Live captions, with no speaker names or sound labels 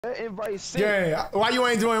That invite sent. Yeah, why you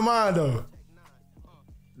ain't doing mine though?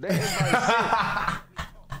 That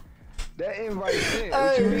invite sent.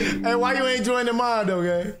 That invite sent. Hey, why you ain't joining mine though,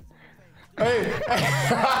 gang? Hey.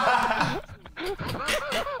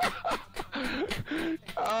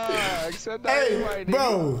 Accept that invite, nigga.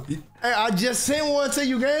 Bro. Hey, I just sent one to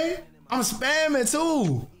you, gang. I'm spamming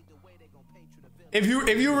too. If you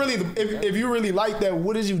really like that,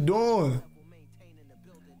 what is you doing?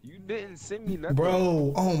 You didn't send me nothing.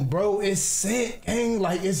 Bro, bro, it's sent, gang.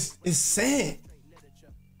 Like it's sent.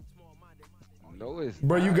 No, it's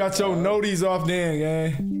bro, not, you got your dog. noties off then,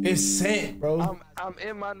 gang. It's sent, bro. I'm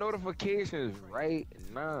in my notifications right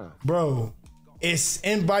now. Bro, it's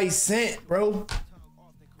invite sent, bro.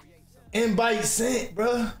 Invite sent,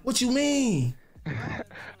 bro. What you mean?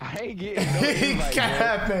 I ain't getting no invite,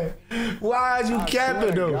 capping. Why is you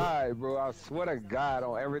capping though? God, bro, I swear to God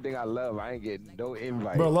on everything I love, I ain't getting no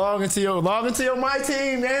invite. Bro, log into your my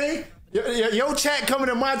team, man. Your chat coming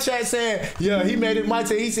to my chat saying, yeah, he made it my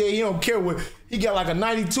team. He said he don't care what he got, like a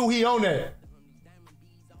 92. He on that.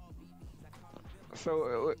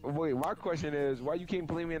 So wait, my question is, why you can't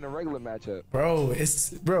play me in a regular matchup? Bro,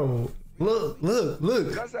 look.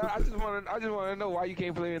 That's, I just want to know why you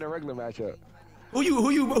can't play me in a regular matchup. Who you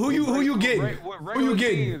getting? Who you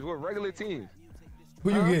getting? With regular teams. Who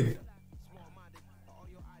you getting?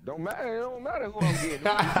 Don't matter. It don't matter who I'm getting.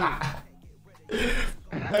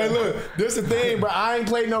 Hey, look, this the thing, bro. I ain't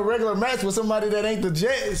played no regular match with somebody that ain't the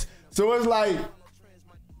Jets, so it's like,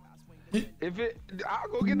 I'll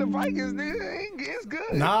go get the Vikings, nigga. It's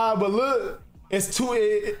good. Nah, but look, it's too.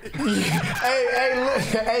 Hey,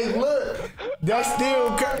 look. That's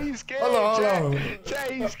still. He's scared. Hold on.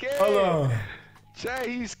 Chad, he's scared. Hold on. Chad,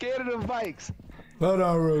 he's scared of the Vikes. Hold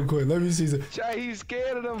on real quick. Let me see some. Chad, he's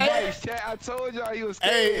scared of the Vikes. Chad, I told y'all he was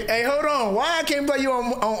scared. Hey, hold on. Why I can't play you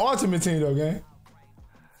on Ultimate Team though, gang?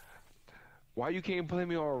 Why you can't play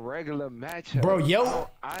me on a regular matchup? Bro, yo.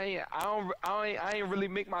 I ain't really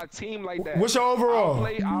make my team like that. What's your overall?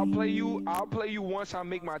 I'll play you once I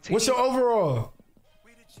make my team. What's your overall?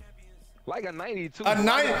 Like a 92. A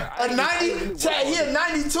 90? Chad, he a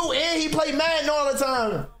 92 and he play Madden all the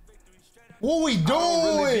time. What we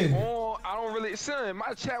doing? I don't really, son,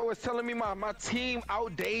 my chat was telling me my team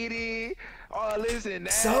outdated, all this and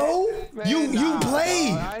that. So? Man, you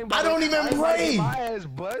play. I don't even play. My ass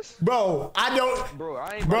bust. Bro, I don't. Bro,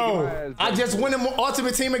 I ain't Bro, my ass I just went in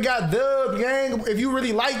Ultimate Team and got dubbed, gang. If you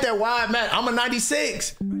really like that, why, man? I'm a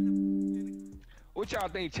 96. What y'all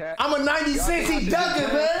think, chat? I'm a 96. He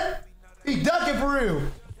ducking, man. He ducking for real.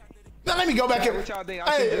 Now let me go back here. What y'all think?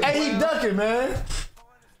 Hey, he ducking, man.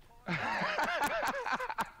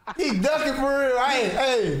 He ducking for real.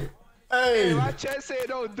 Hey. My chat said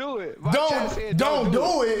don't do it. Don't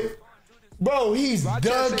do it. Bro, he's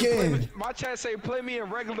ducking. My chat say play me in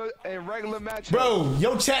regular matchup. Bro,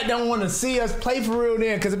 your chat don't want to see us play for real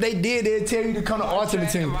then, because if they did, they'd tell you to come to Ultimate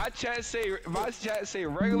Team. My chat say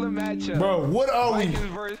regular matchup. Bro, what are we?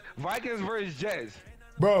 Vikings versus Jets.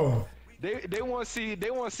 Bro. They want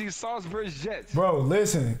to see Sauce versus Jets. Bro,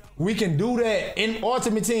 listen, we can do that in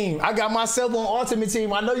Ultimate Team. I got myself on Ultimate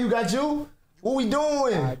Team. I know you got you. What we doing? All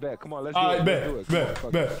right, bet. Come on, let's do it.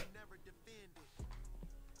 Bet.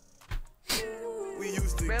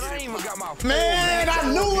 Man, I ain't even got my phone. Man,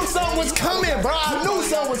 I knew something was coming, bro. I knew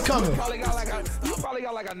something was coming. You probably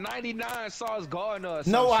got like a 99 Sauce Gardner or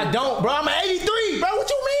something. No, I don't, bro. I'm an 83, bro. What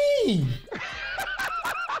you mean?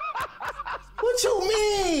 What you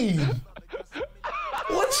mean?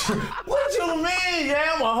 What you mean,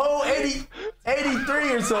 yeah? I'm a whole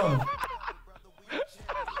 83 or something.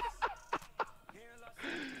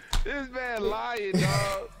 This man lying,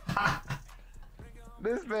 dog.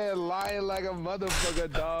 This man lying like a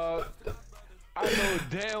motherfucker, dog. I know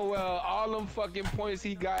damn well all them fucking points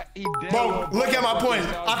he got. Bro, look at my points.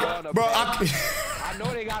 I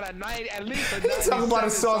know they got a 90, at least a 90. He's talking about a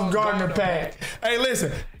Sauce Gardner pack. Hey,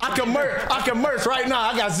 listen, I can merch right now.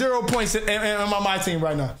 I got 0 points in my team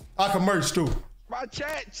right now. I can merch too. My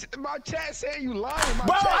chat said you lying.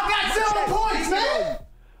 Bro, I got 0 points, man.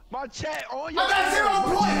 My chat on you. I got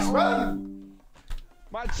 0 points, bro.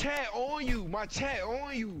 My chat on you. My chat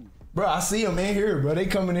on you. Bro, I see them in here, bro. They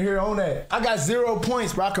coming in here on that. I got 0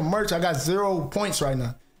 points, bro. I can merch. I got 0 points right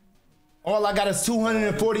now. All I got is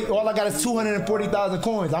 240. All I got is 240,000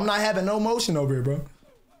 coins. I'm not having no motion over here, bro.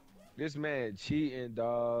 This man cheating,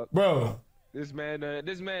 dog. Bro. This man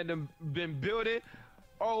done been building.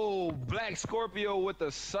 Oh, Black Scorpio with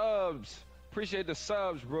the subs. Appreciate the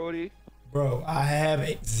subs, Brody. Bro, I have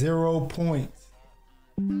 0 points.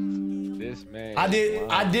 This man. I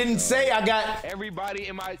didn't say I got. Everybody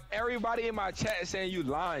in my chat saying you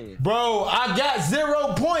lying. Bro, I got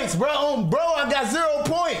 0 points, bro. I got 0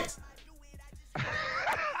 points.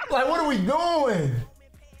 Like, what are we doing?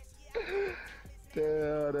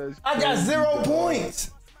 I got 0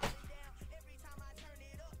 points.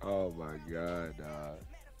 Oh my god, dog.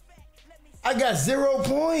 I got 0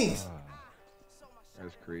 points.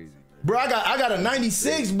 That's crazy, man. Bro, I got a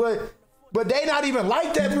 96, but they not even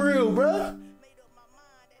like that for real, bro.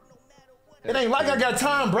 It ain't like I got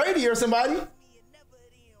Tom Brady or somebody.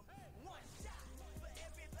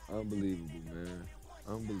 Unbelievable, man.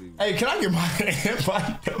 Unbelievable. Hey, can I get my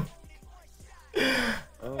invite though?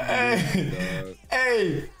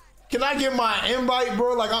 Hey, can I get my invite,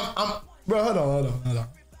 bro? Like I'm bro,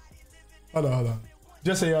 hold on.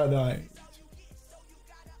 Just say y'all dying.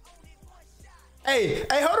 Hey,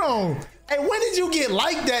 hold on. Hey, when did you get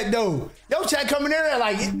like that though? Yo, chat coming in there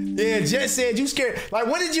like, yeah, Jet said you scared. Like,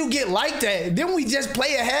 when did you get like that? Didn't we just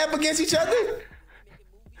play a half against each other?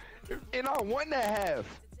 And I won that half.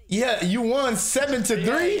 Yeah, you won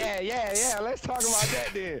 7-3. Yeah. Let's talk about that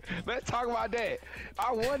then. Let's talk about that.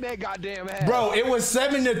 I won that goddamn half. Bro, it was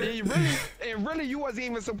 7-3. And really, you wasn't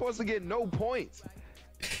even supposed to get no points.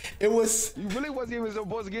 It was. You really wasn't even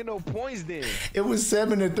supposed to get no points then. It was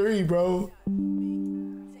 7-3, bro.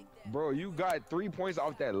 Bro, you got 3 points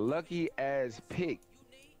off that lucky ass pick.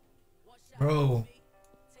 Bro.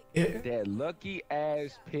 That lucky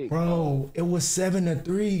ass pick. Bro, it was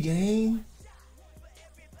 7-3, gang.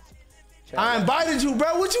 I invited you,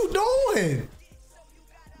 bro. What you doing?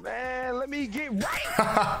 Man, let me get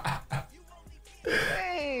right.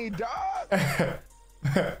 Dang, dog.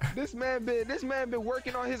 This man been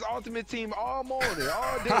working on his ultimate team all morning,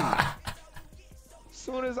 all day. As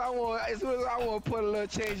soon as I want to put a little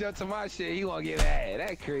change up to my shit, he want to get mad.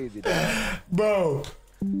 That crazy, dog. Bro,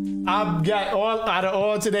 I got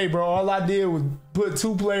all today, bro. All I did was put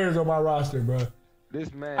 2 players on my roster, bro.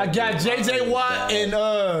 This man. I got JJ Watt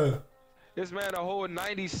and This man a whole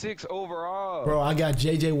 96 overall. Bro, I got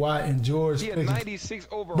JJ Watt and George. He a 96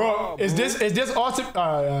 overall. Bro, is this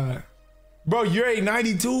ultimate? Bro, you're a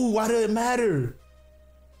 92. Why does it matter?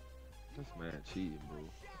 This man cheating, bro.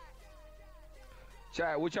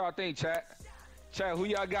 Chat, what y'all think, chat? Chat, who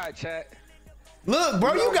y'all got, chat? Look,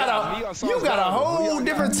 bro, you got a whole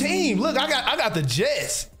different team. Look, I got the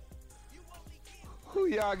Jets. Who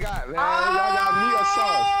y'all got, man? Y'all got me or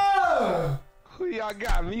Sauce? Who y'all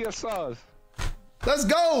got, me or Sauce? Let's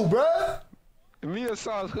go, bro. Me or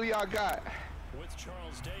Sauce, who y'all got?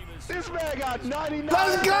 This man got 99.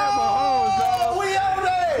 Let's go! We on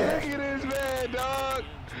there! Look at this man, dog.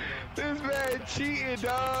 This man cheating,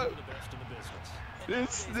 dog.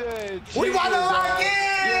 This man cheating, we about to lock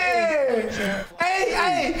in!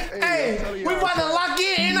 Hey, we about to lock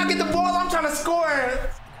in and I get the ball. I'm trying to score.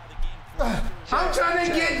 I'm trying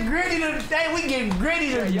to get gritty today. We getting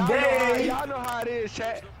gritty today. Y'all know how it is,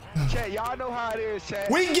 chat. Chat, y'all know how it is, chat.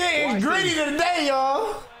 We getting gritty today,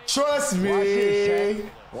 y'all. Trust me.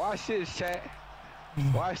 Watch this, chat.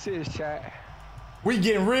 Watch this, chat. We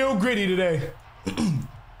getting real gritty today.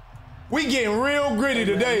 We getting real gritty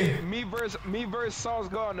today. Me versus Sauce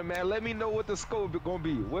Gardner, man. Let me know what the score gonna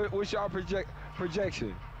be. What's y'all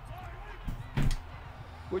projection?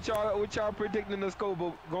 What y'all predicting the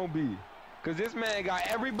score gonna be? Cause this man got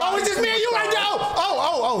everybody. Oh, it's just me and you right now.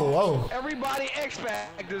 Oh. Everybody X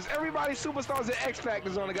Factors. Everybody superstars and X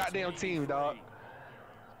Factors on the goddamn team, dog.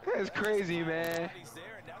 That's crazy, man.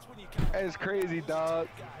 That's crazy, dog.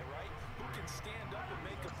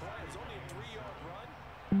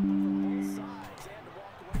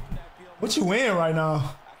 What you in right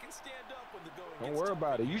now? Don't worry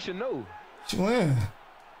about it. You should know. What you in?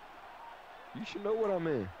 You should know what I'm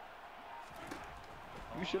in.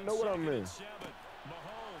 You should know what I'm in.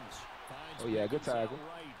 Oh yeah, good tackle.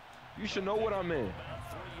 You should know what I'm in.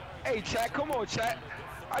 Hey, chat, come on, chat.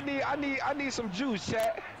 I need some juice,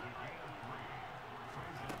 chat.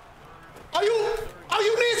 Oh,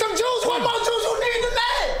 you need some juice? What more juice you need than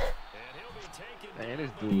that? Man,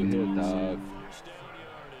 this dude here, dog.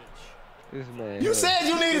 This man. You said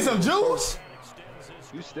you needed some juice?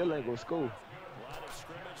 You still ain't gonna score.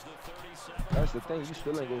 That's the thing. You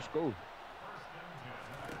still ain't gonna score.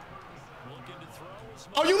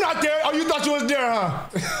 Oh, you not there? Oh, you thought you was there, huh?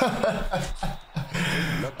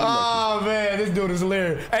 Oh, man, this dude is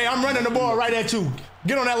hilarious. Hey, I'm running the ball right at you.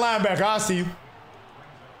 Get on that linebacker. I'll see you.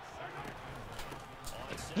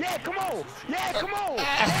 Yeah, come on. Yeah, come on.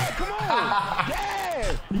 Yeah, come on.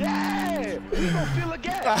 Yeah. We gonna fill a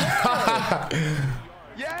gap.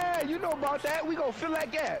 Yeah, you know about that. We gonna fill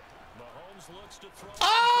that gap.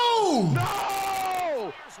 Oh!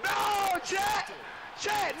 No! No, chat!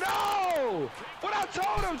 Chat, no! What I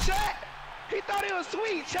told him, chat! He thought it was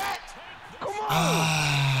sweet, chat! Come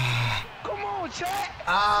on! Come on, chat!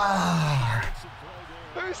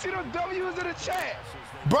 Let me see them W's in the chat!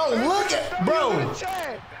 Bro, look at... Bro!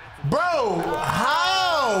 Bro,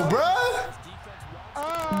 how, bro?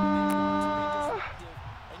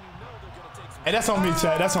 Hey, that's on me,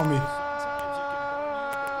 chat. That's on me.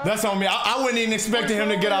 That's on me. I wasn't even expecting him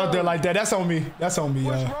to get out there like that. That's on me. That's on me,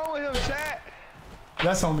 What's wrong with him, chat?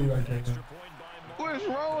 That's on me right there. Man. What's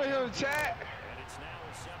wrong with him, chat?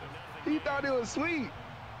 He thought it was sweet.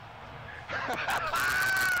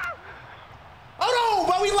 Hold on,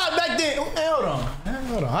 bro. We locked back then. Man, hold on. Man,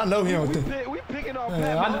 hold on. I know he don't think. We picking off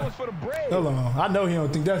Pat Mahomes for the bread. Hold on. I know he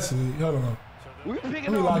don't think that's sweet. Hold on. We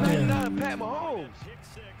picking off 99 Pat Mahomes.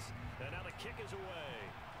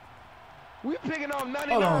 We picking off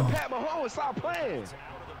 99 Pat Mahomes. Stop playing.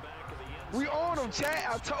 We on him, chat.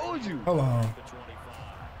 I told you. Hold on.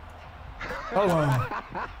 Hold on.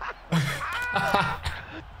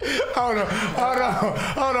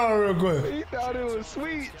 Hold on real quick. He thought it was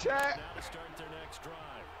sweet, chat.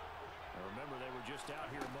 Remember, they were just out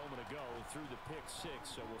here a moment ago through the pick six,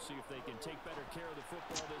 so we'll see if they can take better care of the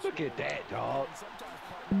football this Look at that, dog.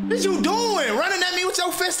 What you doing? Running at me with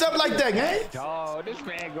your fist up like that, gang? Dog, this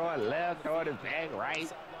man going left, throwing his back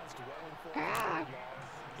right.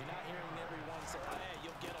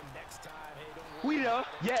 We there.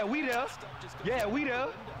 Yeah, we there. Yeah, we there.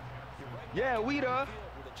 Yeah, we there.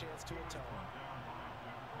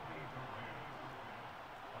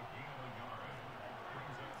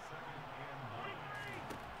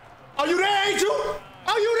 Are you there, ain't you?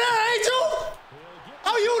 Are you there, ain't you?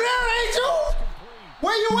 Are you there, ain't you?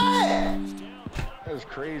 Where you at? That's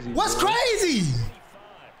crazy. What's bro. crazy?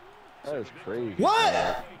 That's crazy.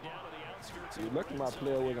 What? You lucky my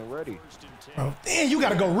player wasn't ready. Bro, damn, you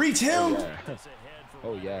gotta go reach him.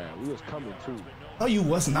 Oh yeah, we was coming too. No, you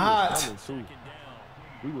was not.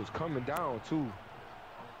 We was coming down too.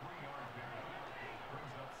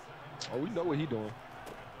 Oh, we know what he doing.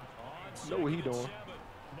 Know what he doing.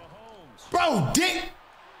 Bro, dick.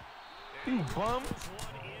 You bum.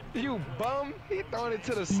 You bum. He throwing it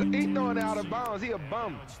to the. He throwing it out of bounds. He a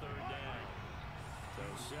bum.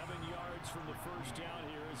 7 yards from the first down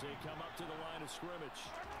here as they come up to the line of scrimmage.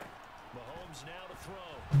 Mahomes now to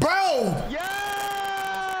throw. Bro.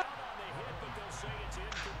 Yeah.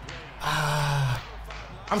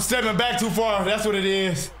 I'm stepping back too far. That's what it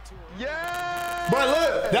is. Yeah. But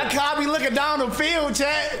look, that guy be looking down the field,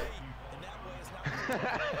 chat.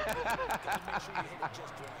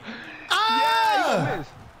 Yeah,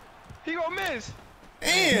 he gonna miss.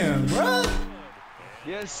 Damn, bro.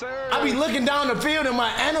 Yes, sir. I be looking down the field and my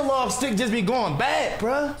analog stick just be going back,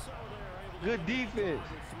 bro. Good defense.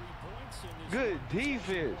 Good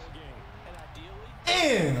defense.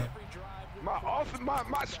 Damn.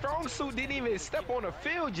 My strong suit didn't even step on the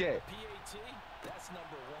field yet.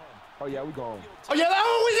 Oh yeah, we gone. Oh yeah,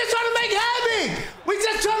 we just trying to make havoc. We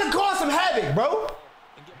just trying to cause some havoc, bro.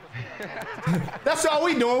 That's all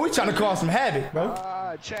we doing. We trying to cause some havoc, bro.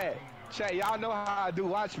 Chat, y'all know how I do.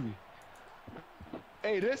 Watch me.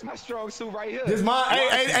 Hey, this my strong suit right here. This mine.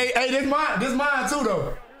 Hey, this mine. This mine too,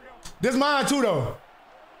 though. This mine too, though.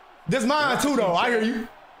 This mine too, though. I hear you.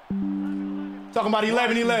 Talking about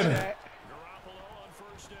 11-11.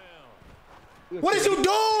 What is you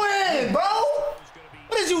doing, bro?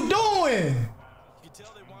 What is you doing?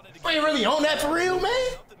 You ain't really on that for real, man.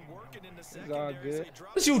 It's all good.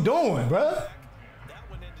 What you doing, bro?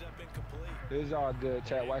 It's all good,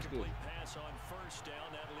 chat. Watch this. Pass on first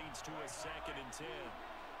down, that leads to a 2nd and 10.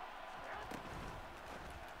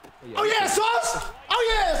 Oh yeah, Sauce.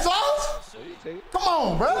 Oh yeah, Sauce. Come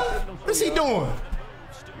on, bro. What's he doing?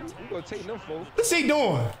 We gonna take them folks. What's he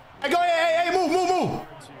doing? Hey, go ahead. Hey, move.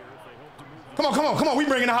 Come on. We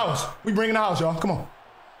bringing the house. We bringing the house, y'all. Come on.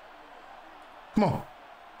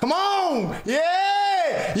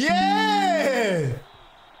 Yeah. He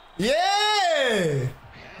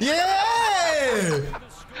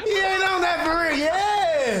ain't on that for real.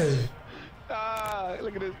 Yeah.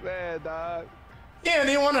 Look at this man, dog. He don't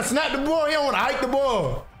even want to snap the ball. He don't want to hike the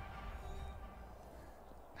ball.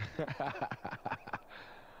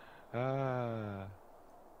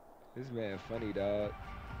 This man funny, dog.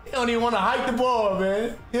 He don't even want to hike the ball,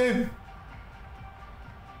 man. Yeah.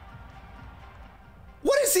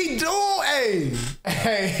 What is he doing?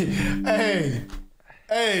 Hey,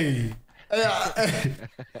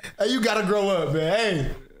 you gotta grow up,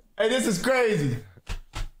 man. Hey, this is crazy.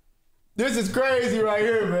 This is crazy right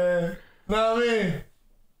here, man. Know what I mean?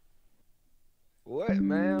 What? good,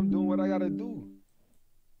 man. I'm doing what I gotta do.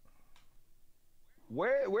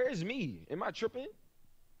 Where's me? Am I tripping?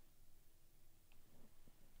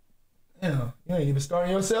 Damn, you ain't even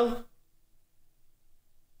starting yourself?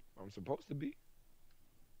 I'm supposed to be.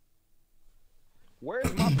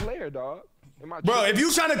 Where's my player, dog? Am I Bro, tripping? if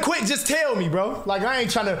you trying to quit, just tell me, bro. Like, I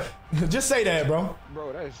ain't trying to. Just say that, bro.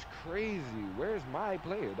 Bro, that's crazy. Where's my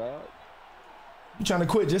player, dog? You trying to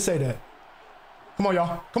quit, just say that. Come on,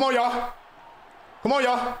 y'all. Come on, y'all. Come on,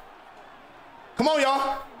 y'all. Come on,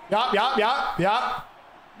 y'all. Yup. Yup.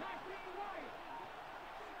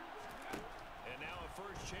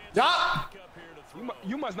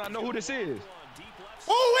 You must not know who this is.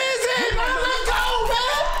 Who is it? Man, let's go,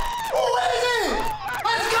 man. Who is it?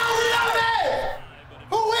 Let's go, we love it.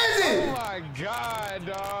 Who is it? Oh my God,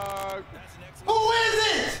 dog. Who is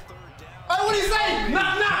it? Hey, what do you say?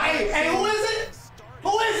 Nah. Hey, who is it?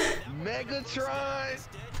 Who is it? Megatron.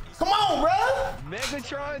 Come on, bro.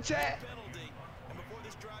 Megatron chat.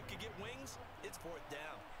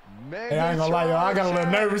 Hey, I ain't gonna lie, y'all. I got a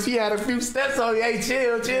little nervous. He had a few steps on me. Hey,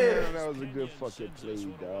 chill. Man, that was a good fucking play,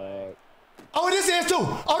 dog. Oh, this is too.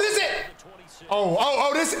 Oh, this is.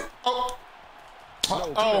 Oh, this is. Oh.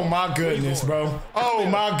 Oh my goodness, bro. Oh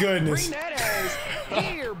my goodness. Bring that ass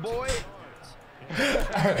here, boy.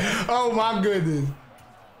 Oh my goodness.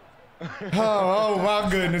 Oh my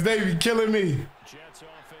goodness. They be killing me.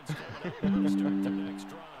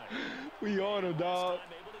 We on him, dog.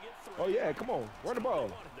 Oh yeah, come on, run the ball.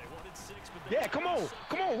 Yeah, come on,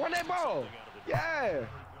 run that ball. Yeah.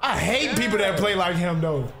 I hate people that play like him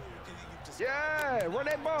though. Yeah, run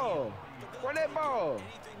that ball. Run that ball.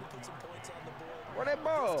 Run that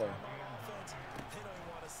ball.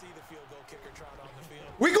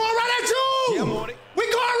 We going right at you. Yeah, I'm on it. We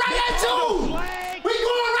going right at you. We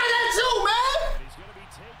going right at you, man.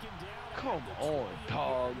 Come on,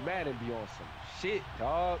 dog. Madden be on some shit,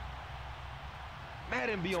 dog.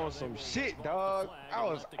 Madden be on some shit, dog. I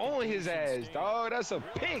was on his ass, dog. That's a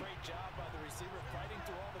pick.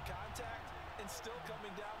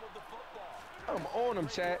 I'm on him,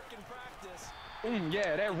 chat.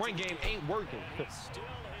 Yeah, that run game ain't working.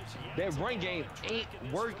 That run game ain't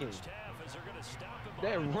working.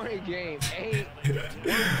 That run game ain't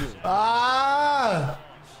working. Ah.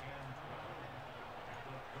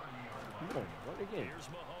 Come on, run again.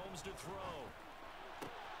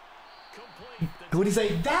 What do you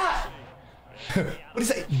say? Dot. What do you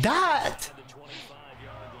say? Dot.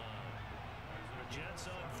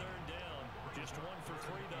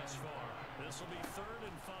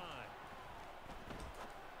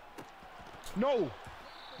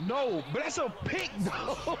 No, but that's a pick,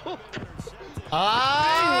 though.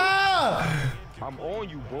 Ah! I'm on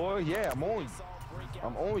you, boy. Yeah, I'm on you.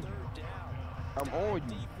 I'm on you. I'm on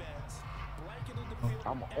you.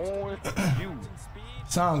 I'm on you.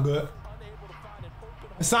 Sound good.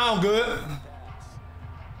 It sound good.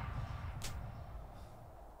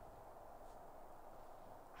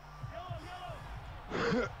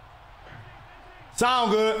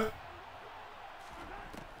 Sound good.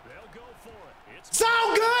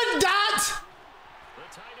 Sound good, Dot.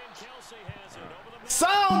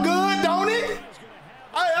 Sound good, don't it?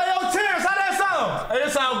 Hey, yo, Terrence, how that sound? Hey,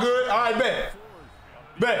 it sound good. All right,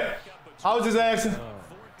 bet. I was just asking.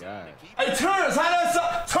 God. Hey, Terrence, how that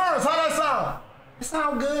sound? Terrence, how that sound? It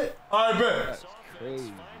sound good. All right, bet. That's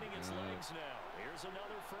crazy.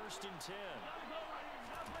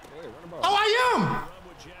 Oh, I am.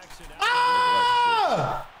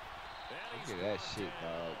 Ah! Look at that shit,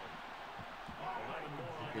 dog.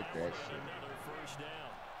 Look at that shit.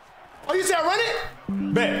 Oh, you said run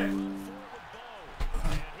it? Bet.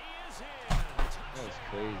 That's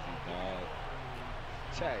crazy, dog.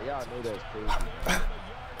 Chat, y'all know that's crazy.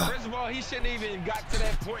 First of all, he shouldn't even got to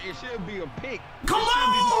that point. It should be a pick. Come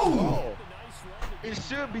on! It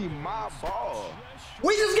should be my ball.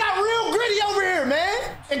 We just got real gritty over here,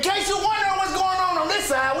 man. In case you're wondering what's going on this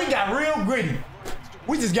side, we got real gritty.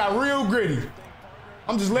 We just got real gritty.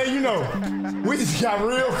 I'm just letting you know. We just got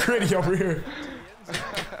real gritty over here.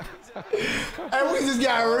 And we just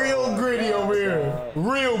got real gritty over here.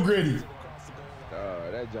 Real gritty.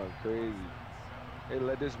 That junk crazy. They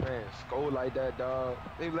let this man score like that, dog.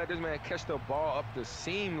 They let this man catch the ball up the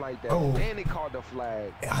seam like that. Oh. And they called the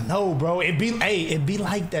flag. I know, bro. It be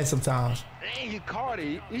like that sometimes. And he caught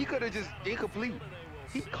it. He could have just incomplete.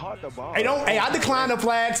 He caught the ball. Hey, I declined the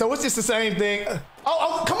flag, so it's just the same thing.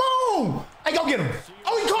 Oh, come on! Hey, go get him.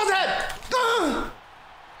 Oh, he caught that.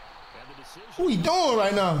 What are you doing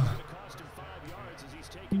right now?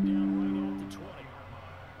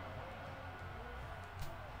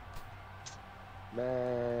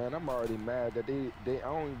 Man, I'm already mad that I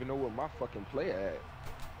don't even know what my fucking play at.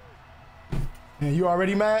 Man, you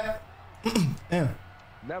already mad? Yeah.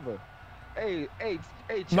 Never. Hey,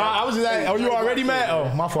 Chad. Nah, I was just like, oh, you already mad?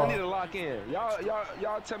 Oh, my fault. I need to lock in.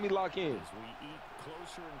 Y'all tell me lock in.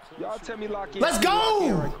 Y'all tell me lock in. Let's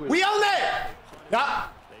go. Right We on that. Yeah.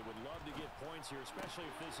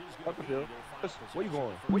 Up the field. Where you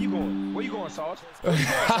going? Where you going? Where you going, Sauce? Where you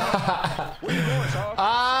going, Sauce? Where you going, Sauce?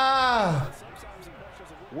 Ah.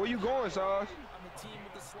 Where you going, Sauce?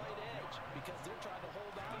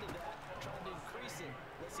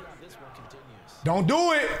 Don't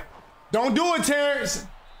do it. Don't do it, Terrence.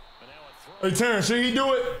 Hey, Terrence, should he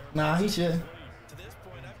do it? Nah, he should. To this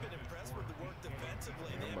point, I've been impressed with the work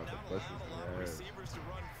defensively. They have now allowed receivers to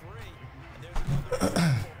run free. And there's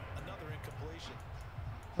another incompletion.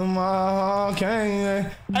 Come on, okay.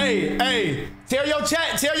 Hey, tell your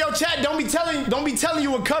chat, don't be telling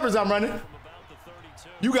you what covers I'm running.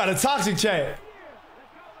 You got a toxic chat.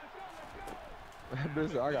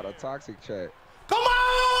 I got a toxic chat. Come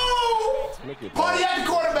on! Look at Party that. at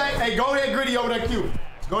the quarterback. Hey, go ahead, Gritty over that Q.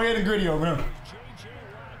 Go ahead and Gritty over him. Now that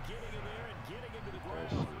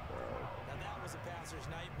was a passer's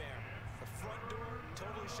nightmare. The front door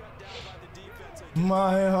totally shut down by the defense.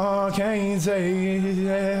 My heart can't say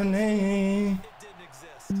their name. It didn't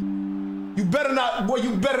exist. You better not, boy,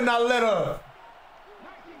 you better not let her.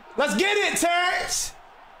 Let's get it, Terrence.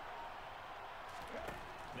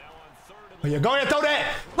 Oh, yeah, go ahead, throw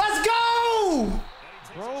that. Let's go.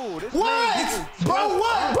 Bro, this What? man Bro,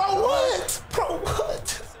 what? Bro, what? Bro,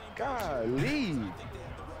 what? golly.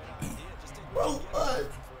 Bro, what?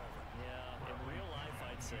 Yeah, in real life,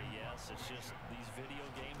 I'd say yes. It's just these video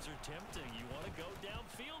games are tempting. You want to go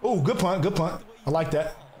downfield. Oh, good punt, good punt. I like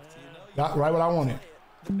that. Got right what I wanted.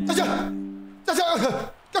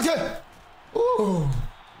 Ooh.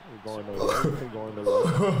 Going nowhere. You ain't going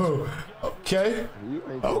nowhere. Okay. You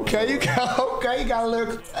ain't going Okay, you nowhere. got a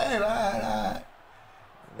little. Hey, all right.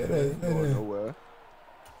 You ain't going nowhere.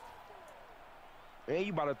 Man,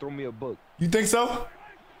 you about to throw me a book. You think so?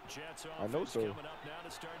 Jets I know offense so. coming up now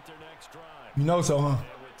to start their next drive. You know so, huh? And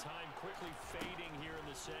with time quickly fading here in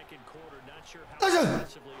the second quarter, not sure how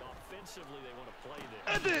aggressively, offensively they want to play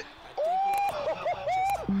this. Oh!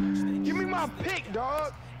 Give me my pick,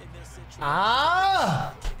 dog.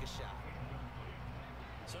 Ah!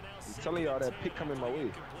 So now I'm telling y'all that pick coming my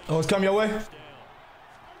way. Oh, it's coming your way? throwing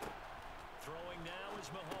now is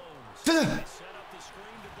Mahomes. Damn, Set up the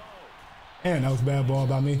screen to Bo. that was a bad ball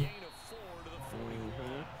by me. Gain of 4 to the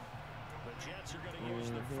 44. The Jets are going to use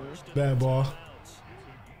the first of Bad ball. timeouts,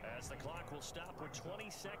 as the clock will stop with 20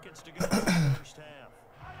 seconds to go in the first half.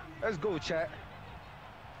 Let's go, chat.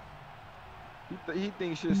 He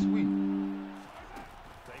thinks shit sweet.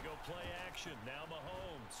 They go play action. Now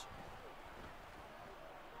Mahomes.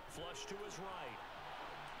 Flush to his right.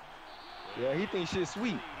 Yeah, he thinks shit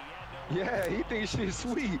sweet. Yeah, he thinks shit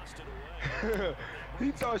sweet.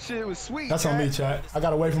 He thought shit was sweet. That's on me, chat. I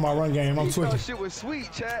got away from my run game. I'm He thought switching. shit was sweet,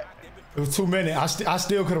 chat. It was 2 minutes. I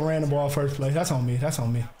still could have ran the ball first play. That's on me. That's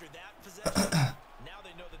on me. After that possession, now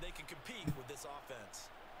they know that they can compete with this offense.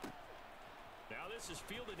 Now this is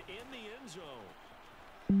fielded in the end zone.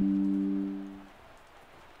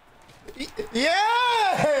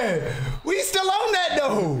 Yeah! We still on that,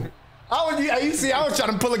 though. You see, I was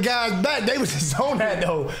trying to pull a guy's back. They was just on that,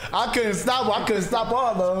 though. I couldn't stop. I couldn't stop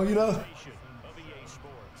all, though, you know. Of EA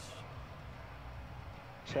Sports.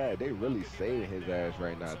 Chad, they really saving his ass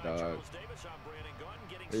right now, dog. Davis on Brandon Gunn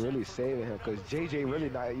getting They really saving him because JJ really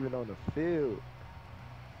not even on the field.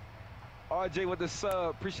 RJ with the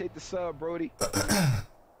sub. Appreciate the sub, Brody.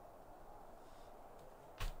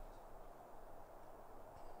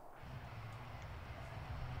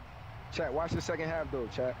 Chat, watch the second half though,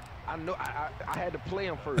 chat. I know I had to play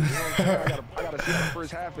him first. You know what I'm saying? I gotta see how the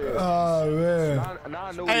first half is. Oh, man. Now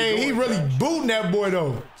I know what Hey, he's he doing, really chat. booting that boy,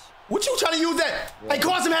 though. What you trying to use that? Hey,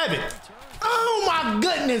 cause him habit. Oh, my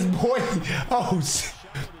goodness, boy. Oh, shit.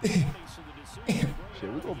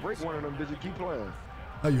 Shit, we gonna break one of them, bitches. Keep playing.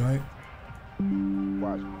 Oh, you ain't.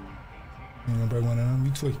 Watch. You ain't gonna break one of them.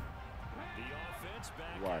 You tweak. the offense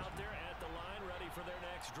back Watch. out there at the line, ready for their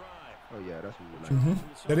next drive. Oh yeah, that's what we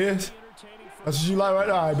like. That is? That's what you like right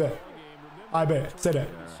there? I bet. I bet. Say that.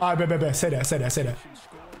 I bet. Say that. Scored to take the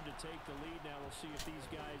lead. Now we'll see if these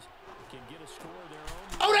guys can get a score of their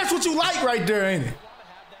own. Oh, that's what you like right there, ain't it?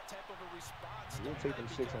 We'll take them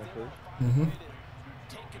 6 on first.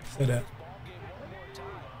 Say that.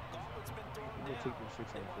 We'll take them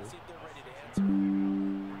 6 on first.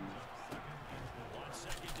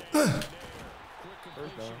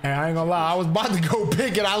 Hey, I ain't gonna lie. I was about to go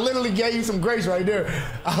pick it. I literally gave you some grace right there.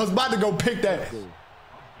 I was about to go pick that. We ain't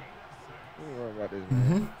worried about this,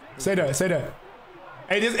 man. Say that. Say that.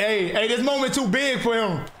 Hey, this moment too big for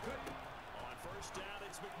him.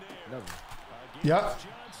 Never. Yep.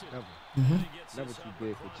 Never. Never too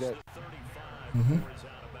big for Jets.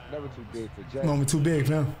 Never too big for Jets. Moment too big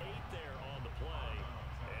for him.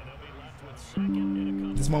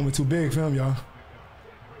 This moment too big for him, y'all.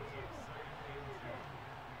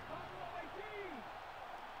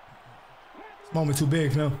 This moment too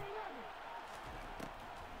big for him.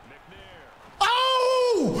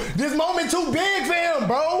 Oh! This moment too big for him,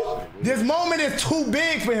 bro. This moment is too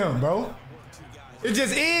big for him, bro. It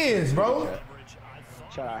just is, bro.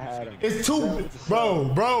 Try to hide him. It's too,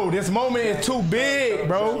 bro. This moment is too big,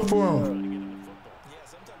 bro, for him. Yeah,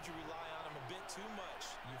 sometimes you rely on him a bit too much.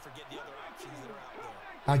 You forget the other options that are out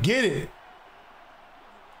there. I get it.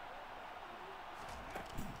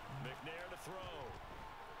 McNair to throw.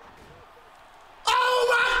 Oh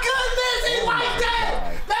my goodness, he like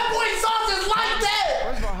that. That boy Sauce is like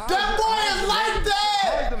that. That boy is like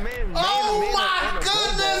that. Oh my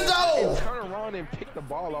goodness, though. Turn around and pick the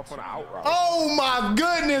ball off on the out route. Oh my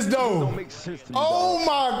goodness, though. Don't make sense to me. Oh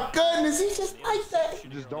my goodness, he just like that. It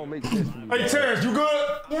just don't make sense to me. Hey, Terrence, you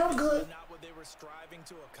good? Yeah, I'm good. Not what they were striving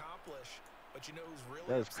to accomplish, but you know who's really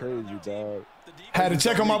That's upset about crazy, the team? dog. The defense Had to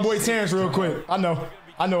check on my boy Terrence real quick. I know it don't.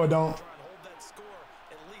 trying to hold that score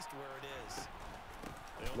at least where it is.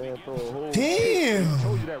 Man, throw a whole. Damn. I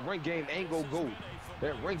told you that run game ain't gonna go.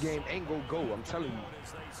 That run game ain't gonna go. I'm telling you.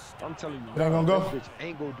 I'm telling you. It ain't gonna go? That bitch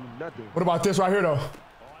ain't gonna do nothing. What about this right here, though? On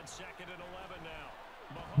second and 11 now.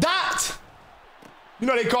 Dot. You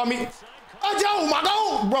know they call me. Oh, Joe, my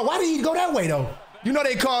God. Bro, why did he go that way, though? You know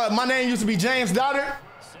they call, my name used to be James Goddard.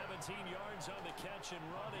 17 yards on the catch and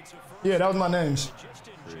run. It's a first. Yeah, that was my name. Just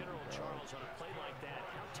in general, Charles, on a play like that,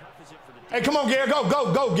 how tough is it for the Hey, come on, Garrett. Go,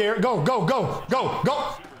 Garrett. Go.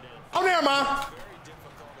 Oh, never mind.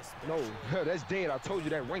 No, that's dead. I told you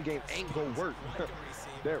that run game ain't gonna work.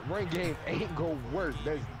 That run game ain't gonna work.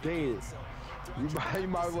 That's dead. You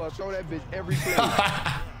might as well throw that bitch every play.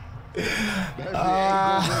 That bitch ain't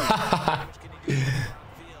gonna work.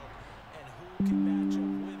 And who can match up with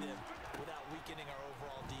him without weakening our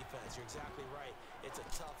overall defense? You're exactly right. It's a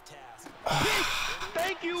tough task.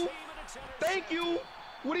 Thank you. Thank you.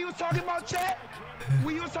 What he was talking about, chat?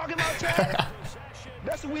 What you was talking about, chat?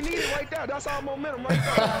 That's what we needed right there. That's our momentum right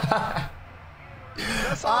there.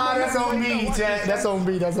 That's on me, chat. That's on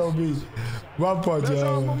me. My fault, That's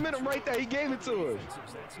our y'all. momentum right there. He gave it to us.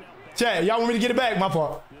 Chat, y'all want me to get it back? My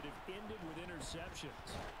fault.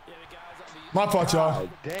 My fault, y'all.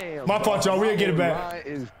 Damn. My fault, y'all. We'll get it back. Line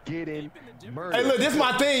is getting murdered. Hey, look, this is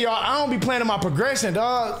my thing, y'all. I don't be playing in my progression,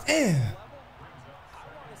 dog. I Eh. want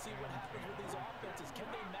to see what happens with these offenses. Can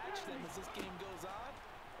they match them as this game goes on?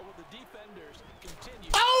 Or will the defenders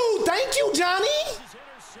continue? Oh, thank you, Johnny.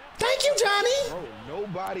 Thank you, Johnny. Bro,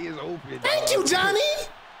 nobody is open. Thank you, Johnny.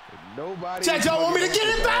 Nobody. Chat, y'all want me to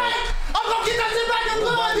get it back? I'm gonna get that shit back in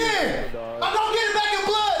blood then. I'm gonna get it back in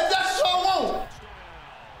blood if that's what I want.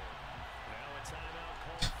 Now a timeout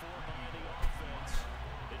called for by the offense.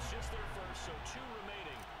 It's just their first, so 2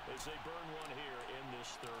 remaining as they burn one here in this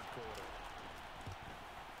third quarter.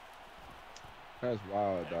 That's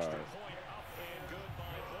wild, dog. Point up and good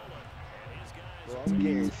by Bullock. And his guys Bro, I'm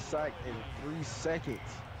getting sacked in 3 seconds.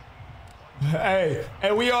 Hey,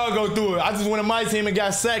 we all go through it. I just went to my team and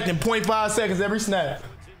got sacked in 0.5 seconds every snap.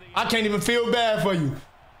 I can't even feel bad for you.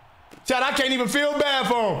 Chad, I can't even feel bad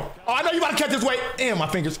for him. Oh, I know you about to catch this weight. Damn, my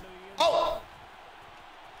fingers. Oh,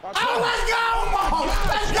 let's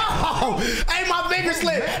go. Hey, my finger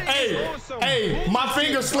slipped. Hey, my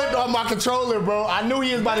finger slipped on my controller, bro. I knew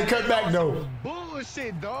he was about to cut back, though.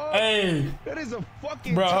 Bullshit, dog. Hey. That is a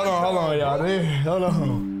fucking Bro, hold on, y'all. Hold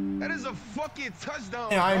on. That is a fucking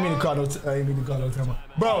touchdown. I ain't mean to call no time.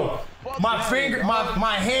 Bro, my finger,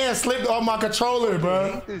 my hand slipped on my controller,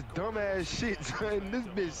 bro. This dumbass shit, son. This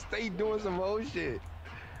bitch stay doing some old shit.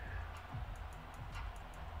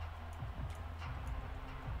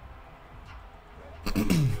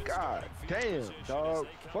 God damn, dog.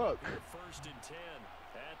 Fuck. first and 10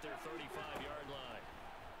 at their 35-yard line.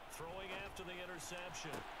 Throwing after the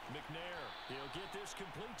interception. McNair, he'll get this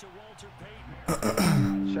complete to Walter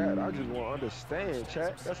Payton. Chat, I just want to understand,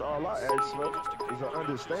 chat. That's all I ask for is an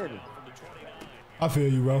understanding. From the 29. I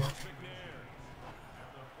feel you, bro. That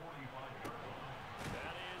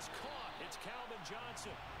is caught. It's Calvin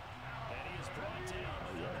Johnson. And he is brought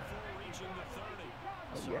down before reaching the 30.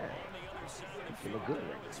 So yeah. on the other side of the Feeling field, good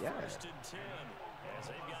right it's there, yeah. first and 10 as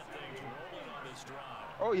they've got things rolling on this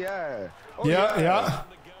drive. Oh, yeah. Oh, Yeah. From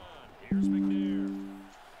the gun, here's McNair.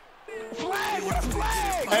 Flag, what a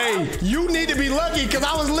flag! Hey, you need to be lucky because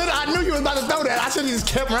I knew you was about to throw that. I should have just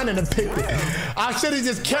kept running and picked it. I should have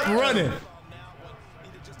just kept running.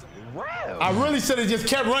 Rev. I really should have just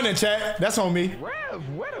kept running, chat. That's on me. Rev,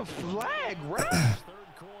 what a flag, Rev. Third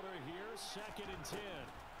quarter here, 2nd and 10.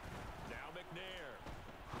 Now McNair.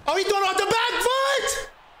 Oh, he throwing off the back foot.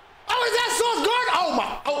 Oh, is that Sauce Gardner? Oh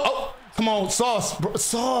my. Oh. Come on,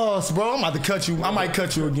 Sauce, bro. I'm about to cut you. I might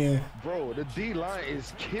cut you again. Bro, the D line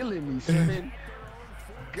is killing me, Simon.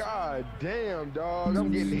 God damn, dog.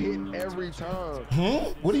 I'm getting hit every time.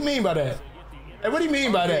 What do you mean by that? Hey, what do you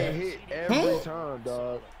mean by that? Hit every time,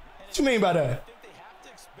 dog. What you mean by that? They have to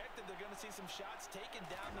expect that they're going to see some shots taken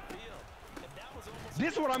down the field. And that was almost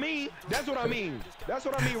This is what I mean. That's what I mean. That's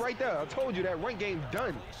what I mean right there. I told you that run game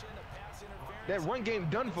done. That run game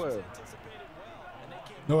done for her.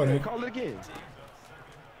 No, it Hey, ain't. call it again.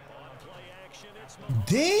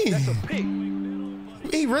 Damn. That's a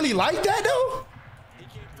pick. He really like that though? he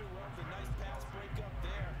came through well with a nice pass break up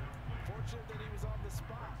there. Fortunate that he was on the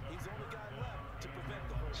spot. He's only got left to prevent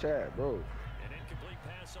the hold. Chad, bro. An incomplete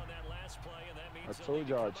pass on that last play, and that I means told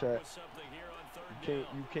y'all, Chad. something here on 3rd down.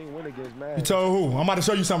 You can't win against You Madden. told who? I'm about to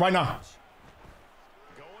show you something right now.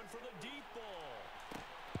 Going for the deep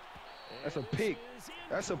ball. That's a pick.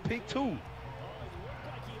 That's a pick too.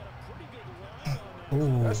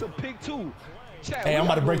 Ooh. That's a pick too. Chad, Hey, we I'm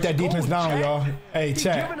about to gotta break go that defense score, down, Chad. y'all. Hey, He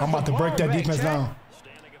chat, giving I'm us about to the break ball that back, defense Chad. down.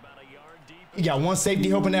 Standing about a yard deep. You got one safety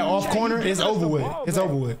hoping that off Chad, corner. he It's giving us over the with. ball It's back.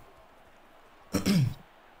 over with.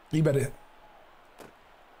 You better.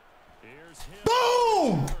 Here's him.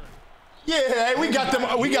 Boom! Yeah, hey, we got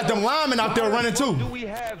them linemen out there running Do too. we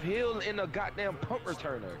have Hill in a goddamn punt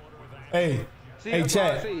returner? Hey, See, hey, that's what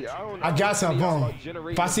I chat. say. I got something for him.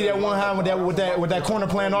 If I see that one hand with that corner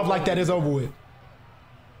playing off like that, it's over with.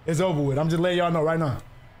 It's over with. I'm just letting y'all know right now.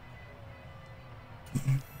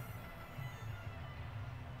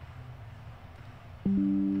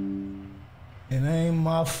 It ain't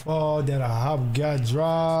my fault that a hop got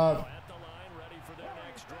dropped. At the line, ready for their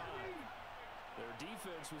next drive. Their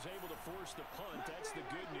defense was able to force the punt. That's the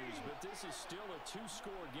good news. But this is still a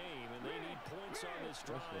 2-score game, and they need points on this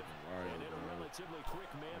drive, and in a relatively quick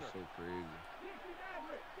manner. So crazy.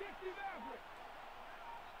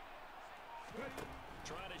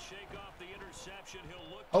 Trying to shake off the interception.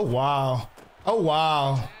 He'll look. Oh wow. Oh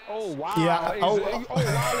wow. Oh wow. Yeah, Wow is oh. my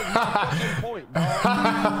fucking point,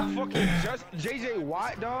 dog. Fucking just JJ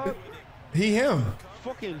Watt, dog. He him.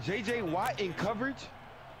 Fucking JJ Watt in coverage.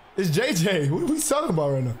 It's JJ. What we talking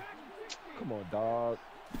about right now? Come on, dog.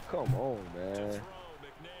 Come on, man.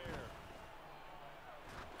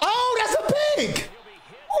 Oh, that's a pick.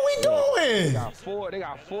 What we doing? They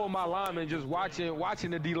got four of my linemen just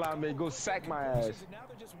watching the D lineman go sack my ass. And now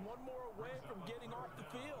they're just one more away from getting off the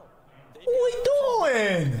field. What we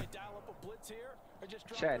doing? They dial up a blitz here or just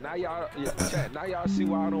drop Chat, now y'all see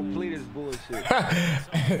why I don't play this bullshit.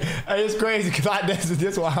 Hey, it's crazy because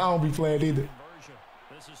this why I don't be playing either.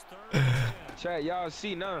 This is 3rd and 10 Chat, y'all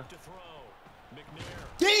see now. to throw.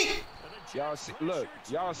 McNair. Yeet. Y'all see, look,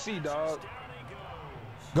 y'all see, dog.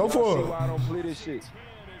 Go Y'all see for why I it. don't play this shit.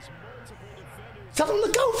 Tell them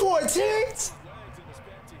to go for it, Terrence. legs and his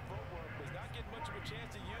fancy footwork was not getting much of a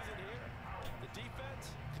chance to use it here. The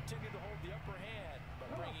defense continued to hold the upper hand by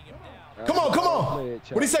bringing him down. Come on, come on.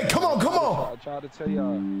 What do you say? Come on, come on. I tried to tell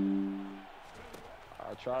y'all.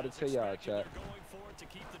 Chat. Going for it to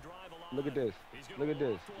keep the drive alive. Look at this. Look at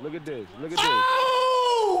this. Look at this. Look at this.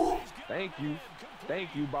 Oh! Thank you.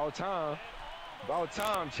 Thank you. About time. About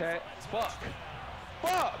time, chat. Fuck.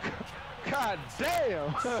 Fuck. God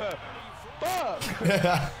damn. Fuck.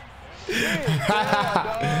 Shit,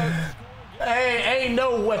 yeah, Hey, ain't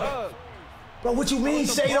no way. dog. Bro, what you mean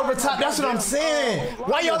shade over top? That's what I'm saying.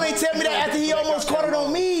 Why y'all ain't tell me that after he almost caught it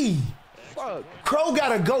on me? Fuck. Crow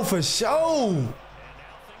gotta go for show.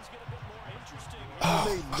 That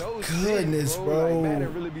made no goodness, sense, bro. Like,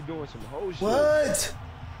 Madden really be doing some whole shit. What?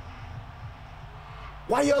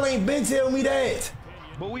 Why y'all ain't been telling me that?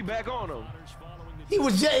 But we back on him. He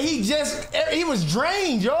was drained,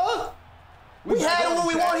 y'all. We had him when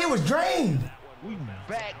we wanted. He was drained. We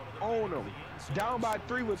back on him. Down by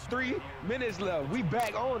 3 with 3 minutes left. We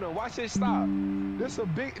back on him. Watch it stop. This a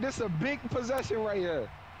big possession right here.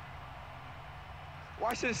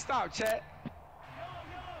 Watch this stop, chat.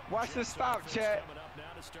 Watch this stop, chat. Coming up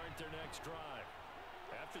now to start their next drive.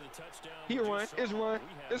 After the touchdown, He a run. It's a run.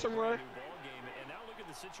 It's a run. And now look at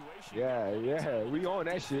the situation. Yeah. We on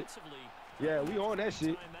that shit. Yeah, we on that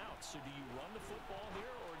shit. So do you run the football here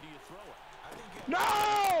or do you throw it?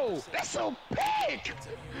 No! That's a pick!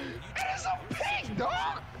 That is a pick,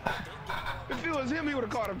 dog! If it was him, he would have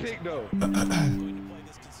caught a pick, though.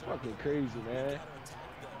 Fucking crazy, man.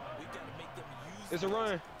 It's a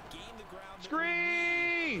run.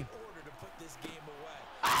 Screen!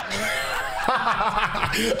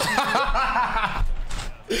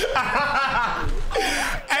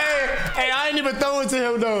 Hey, I ain't even throwing to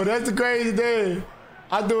him though. That's the crazy thing.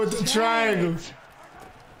 I do it the triangle.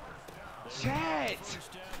 Chat.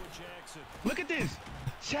 Look at this.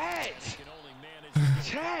 Chat.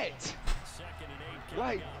 Chat.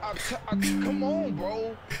 Like, come on,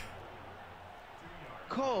 bro.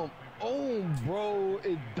 Come on, bro.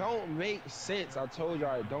 It don't make sense. I told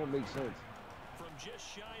y'all it don't make sense. From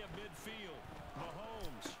just shy of midfield,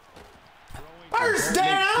 Mahomes. First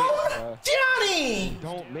down, Johnny. It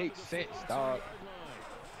don't make sense, dog.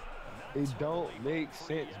 It don't make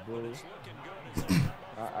sense, bro.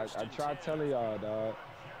 I tried telling y'all, dog.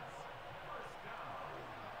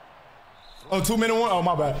 Oh, 2 minute one. Oh,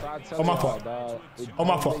 my bad. Oh, my fault. Oh,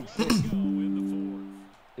 my fault.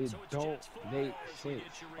 It don't make sense.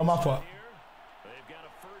 Oh, my fault.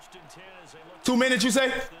 2 minutes, you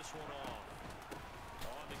say?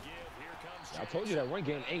 I told you that run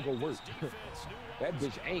game ain't gonna work. That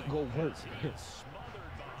bitch ain't gonna work.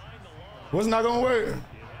 What's not gonna work?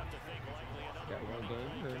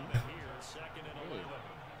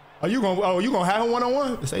 Are you gonna? Oh, you gonna have him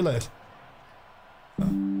one-on-one? Say less.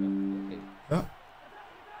 Yeah.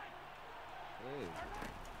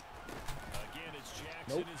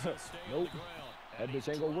 Nope. Nope. That bitch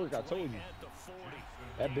ain't gonna work. I told you.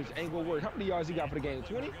 That bitch ain't gonna work. How many yards he got for the game?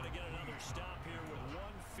 20?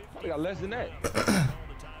 Probably got less than that.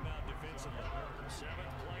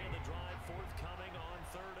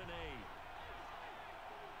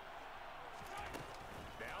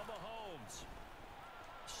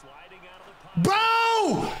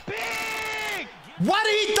 Bro! Big! Why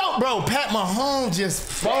did he throw? Bro, Pat Mahomes just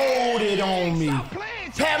folded on me.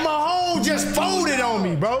 Pat Mahomes just folded on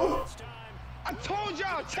me, bro. I told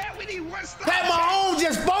y'all, chat, we need one stop. Pat Mahomes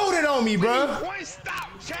just folded on me, bro. One stop,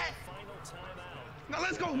 chat. Now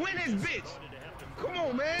let's go win this bitch. Come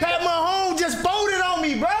on, man. Pat Mahomes just folded on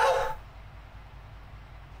me, bro.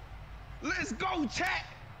 Let's go, chat.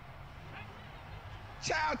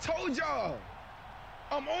 Chat, I told y'all.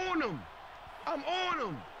 I'm on him. I'm on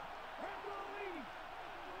him.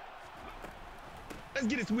 Let's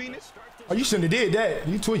get it, sweetness. Oh, you shouldn't have did that.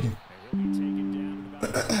 You tweaking.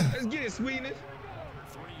 Let's get it, sweetness.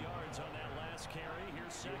 3 yards on that last carry.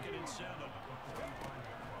 Here's 2nd and 7.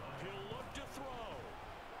 He'll look to throw.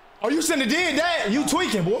 Oh, you shouldn't have did that. You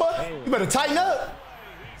tweaking, boy. You better tighten up.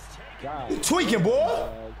 You tweaking, boy.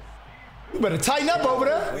 You better tighten up over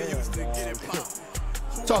there.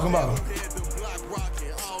 Talking about.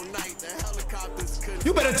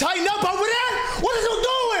 You better tighten up over there. What is you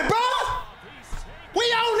doing, bro? We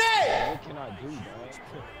on that. What can I do, dog?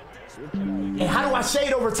 What can I do? Hey, how do I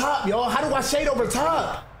shade over top, y'all? How do I shade over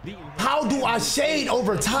top? How do I shade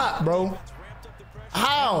over top, bro?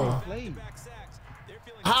 How?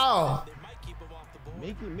 How?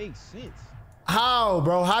 Make it make sense. How,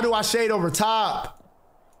 bro? How do I shade over top?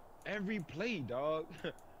 Every play, dog.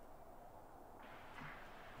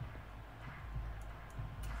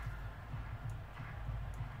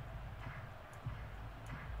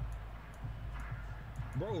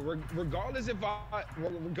 Bro, regardless if I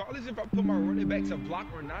put my running back to block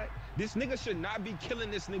or not, this nigga should not be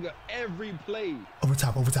killing this nigga every play. Over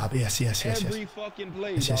top. Yes. Every fucking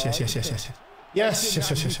play. Yes.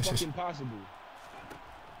 Yes. Fucking possible.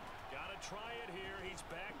 Gotta try it here. He's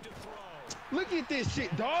back to throw. Look at this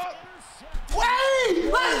shit, dog.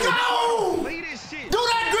 Wait, let's go. Play this shit. Do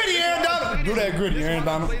that gritty, Aaron Donald. Do that gritty, Aaron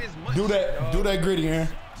Donald. Do that gritty, Aaron.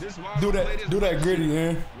 Do that gritty,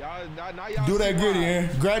 Aaron. Do that gritty, Aaron.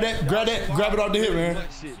 Grab it off the hip, Aaron.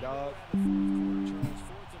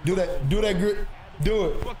 Do that grit. Do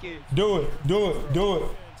it. Fucking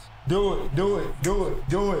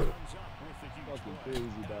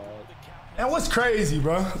crazy, dog. And what's crazy,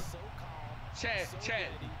 bro? Chat.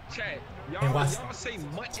 Y'all say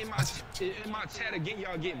mutt in my chat again,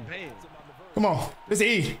 y'all getting banned. Come on, it's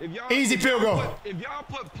E. Easy field goal. If y'all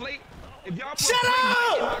put plate, shut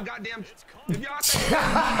up! In my goddamn, if y'all say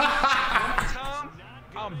time,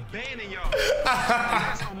 I'm banning y'all.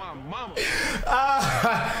 That's on my mama.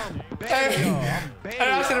 I'm banning y'all.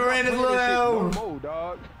 I should have ran this little no more,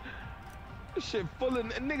 dog. This shit full of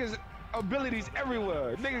niggas abilities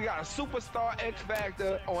everywhere. Nigga got a superstar X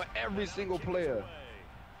factor on every single player.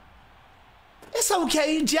 It's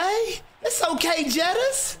okay, Jay. It's okay,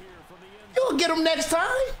 Jettas. You'll get him next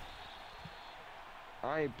time.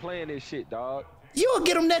 I ain't playing this shit, dog. You'll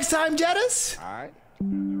get him next time, Jettas. All right.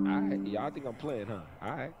 Y'all think I'm playing, huh?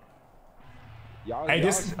 All right. Hey,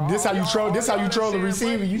 this how you troll. This how you troll the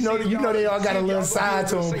receiver. You know they all got a little side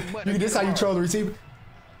to them. This how you troll the receiver.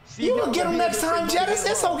 You will get him next time, Jettis.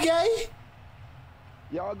 It's okay.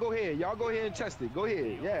 Y'all go ahead. Y'all go ahead and test it. Go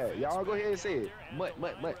ahead. Yeah. Y'all go ahead and say it. Mutt.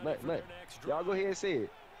 Y'all go ahead and say it.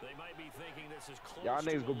 Y'all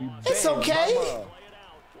niggas gonna be bad. It's okay.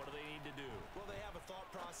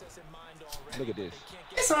 Look at this.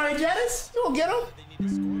 It's all right, Jettis. You will get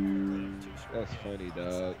him. That's funny,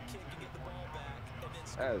 dog.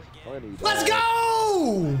 That's funny, dog. Let's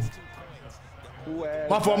go.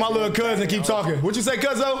 My fault, my little cousin keep talking. What you say,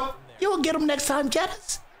 cuzzo? You'll get him next time,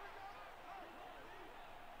 Jettis.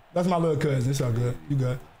 That's my little cousin. It's all good. You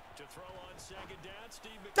good.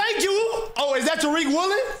 Thank you. Oh, is that Tariq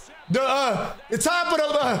Woolen? The top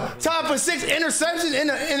for 6 interceptions in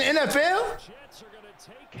the NFL?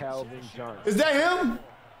 Calvin Johnson. Is that him?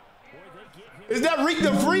 Is that Reek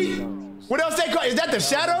the Freak? What else they call? Is that the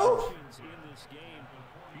Shadow?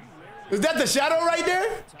 Is that the Shadow right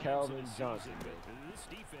there? Calvin Johnson.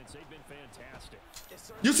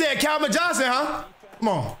 You said Calvin Johnson, huh? Come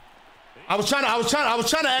on. I was trying to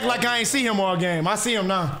act like I ain't see him all game. I see him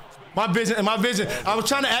now. My vision. I was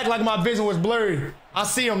trying to act like my vision was blurry. I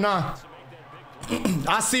see him now.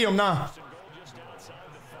 I see him now.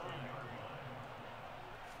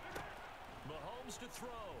 Mahomes to throw.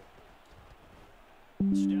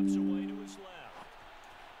 Steps away to his left.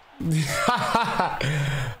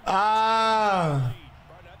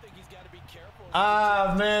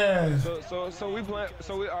 Man. So we play.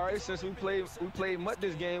 So we all right. Since we played Mutt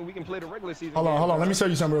this game, we can play the regular season. Hold on. Let me show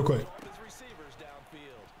you something real quick.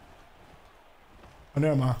 Oh,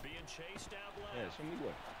 never mind. Yeah, show me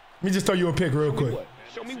what. Let me just throw you a pick real quick.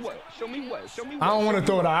 Show me what. I don't want to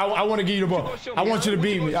throw it out. I want to give you the ball. I want you to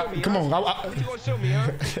beat me. Come on. What you gonna show me,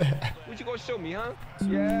 huh? What you gonna show me, huh?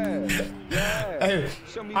 Yeah. Hey,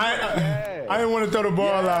 show me I didn't want to throw the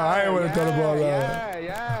ball out.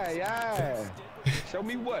 Yeah. Show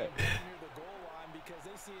me what?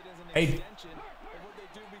 Hey.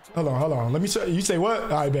 Hold on. Let me show you. You say what? All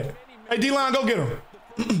right, bet. Hey, D-Line, go get him.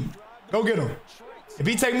 Go get him. If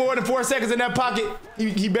he take more than 4 seconds in that pocket,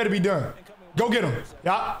 he better be done. Go get him.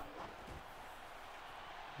 Yeah.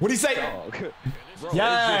 What'd he say? Bro,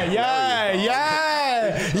 Yeah.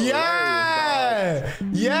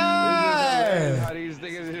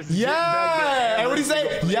 Hey, what'd he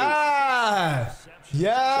say?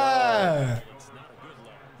 Yeah.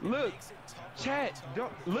 Look, chat.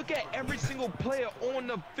 Look at every single player on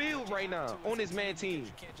the field right now on this man team.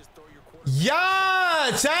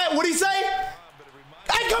 Yeah, chat. What'd he say?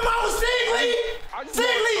 Hey, come on,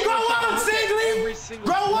 Stingley! Grow up, Stingley!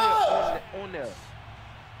 Grow up!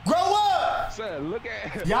 Grow up! Son, look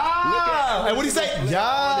at. Yeah! Hey, what'd he say?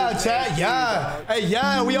 Yeah, chat, yeah. Hey,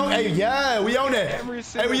 yeah, we on that. Hey, we on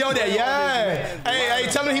that, yeah. Hey,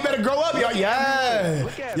 tell him he better grow up, y'all. Yeah.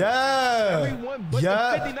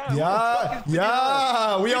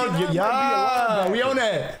 We on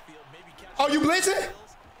that. Oh, you blitzing?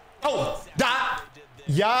 Oh, dot.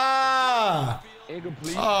 Yeah.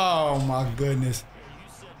 Incomplete. Oh my goodness.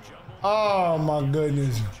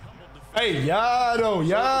 Hey, yeah, though,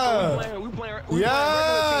 yeah. We playing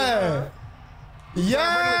Yeah.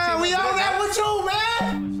 Yeah, we on that with you,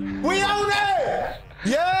 man. We on that.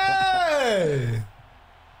 Yeah.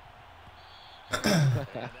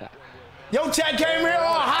 Yo, chat came here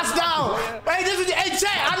all hostile. Hey,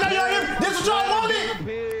 chat, I know you're here. This is what y'all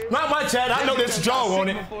wanted. Not my chat. I know this is y'all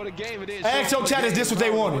wanted. Ask your chat, is this what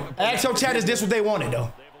they wanted? Ask your chat, is this what they wanted,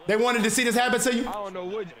 though? They wanted to see this happen to you? I don't know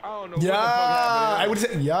what the fuck Yeah. Hey, what is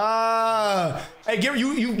it? Yeah. Hey,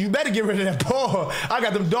 you better get rid of that ball. I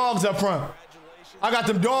got them dogs up front.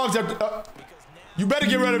 You better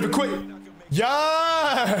get rid of it quick.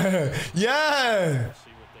 Yeah.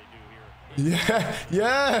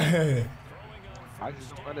 I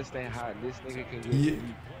just don't understand how this nigga can get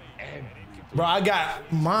Bro, I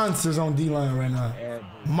got monsters on D-line right now.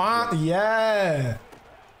 Yeah.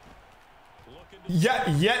 Hey,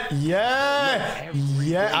 get out of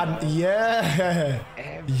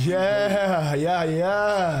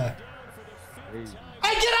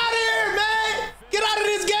here, man! Get out of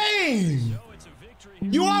this game!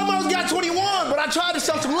 You almost got 21, but I tried to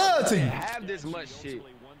show some love to you. Have this much shit.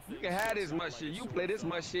 You can have this much shit. You play this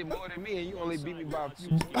much shit more than me, and you only beat me by a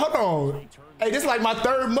few. Hold on. Hey, this is like my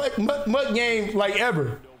third mud game like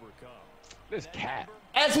ever. This cat.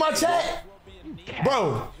 Ask my chat,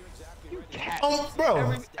 bro.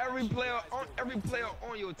 Bro. Every player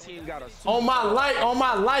on your team got a. On my life,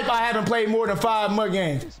 I haven't played more than 5 mud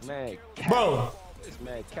games. Man, bro. This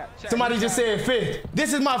man Chat, Somebody just said 5th.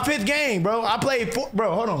 This is my 5th game, bro. I played 4.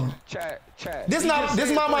 Bro, hold on. Chat. This not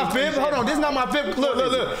my 5th. Hold on. This not my 5th.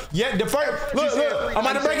 Look. Yeah, the first. Look. I'm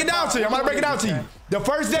about to break it down to you. The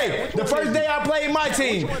first day I played my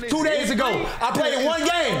team 2 days ago. I played 1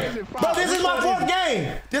 game. Bro, this is my 4th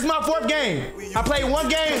game. This is my 4th game. I played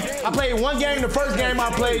 1 game. The first game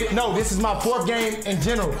I played. No, this is my 4th game in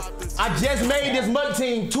general. I just made this mud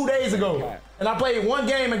team 2 days ago. And I played 1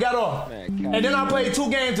 game and got off. And then I played 2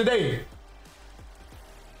 games today.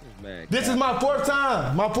 This is my 4th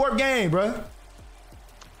time. My 4th game, bro.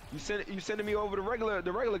 You sending me over the regular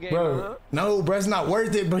game, bro? Huh? No, bro, it's not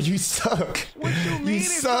worth it, bro. You suck. What you mean?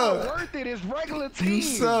 It's not worth it. It's regular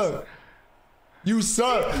teams. You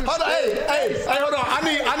suck. Hold on, hey, hold on.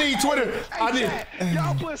 I need Twitter.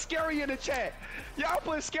 Y'all put Scary in the chat.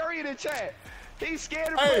 He's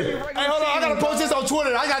scared of playing regular teams. Hold on. I gotta post this on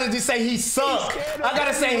Twitter. I gotta just say he suck. I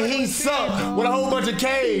gotta say he suck with a whole bunch of Ks.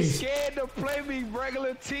 He's scared to play me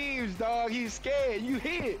regular teams, dog. He's scared. You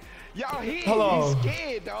hear it. Y'all hear it. He's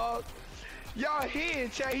scared, dog. Y'all hear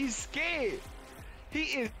it, chat. He's scared. He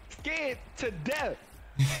is scared to death.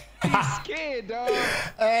 He's scared, dog.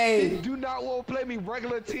 Hey. He do not want to play me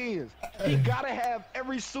regular teams. He gotta have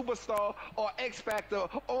every superstar or X Factor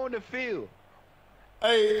on the field.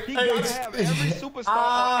 He gotta have every superstar or X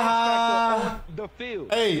Factor on the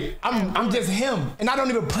field. Hey, I'm just him, and I don't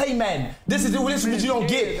even play Madden. This is what you don't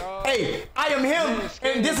get. Hey, I am him,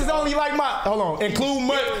 and this is only like my. Hold on, include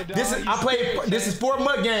mud. This is 4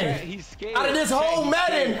 mud games. Out of this whole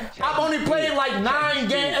Madden, I've only played like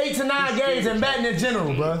 8 to 9 games in Madden in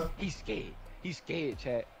general, bro. He's scared,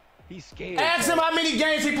 chat. He's scared. Ask him how many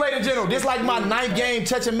games he played in general. This like my 9th game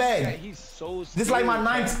touching Madden. He's so scared. This like my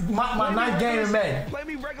 9th game in Madden.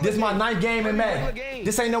 This is my 9th game in Madden.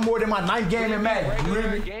 This ain't no more than my 9th game in Madden.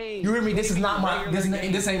 You hear me? This is not my.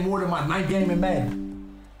 This ain't more than my 9th game in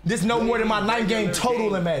Madden. This no more than my 9th game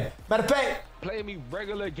total in Madden. Matter of fact, play me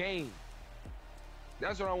regular game.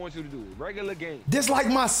 That's what I want you to do. Regular game. This like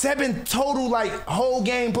my 7th total like whole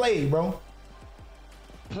game played, bro.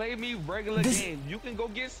 Play me regular game. You can go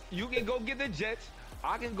get the Jets.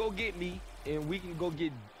 I can go get me, and we can go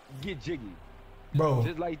get jiggy. Bro,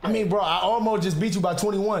 just like that. I mean, bro, I almost just beat you by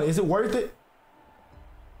 21. Is it worth it?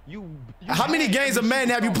 How many games of Madden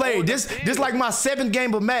have you played? This like my 7th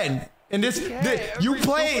game of Madden. And you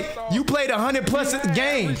played 100+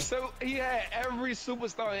 games. He had every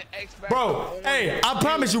superstar in X Factor. Bro, hey, I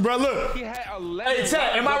promise you, bro. Look. He had 11. Hey,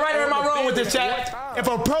 chat. Am I right or am I wrong with this, chat? If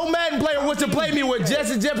a pro Madden player was to play me with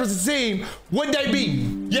Jefferson's team, would they beat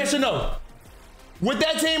me? Yes or no? With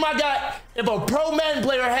that team I got, if a pro Madden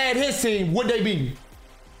player had his team, would they beat me?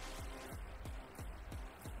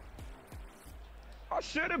 I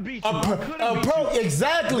should have beat you.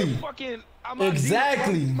 Exactly.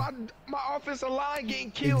 Exactly. My offensive line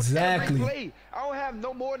getting killed every play. I don't have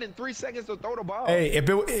no more than 3 seconds to throw the ball. Hey,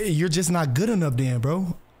 you're just not good enough, then,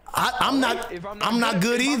 bro. I'm not good either. I'm not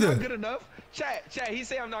good enough. Chat. He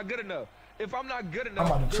say I'm not good enough. If I'm not good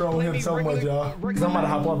enough, I'm about to troll him so much, y'all. Cause I'm about to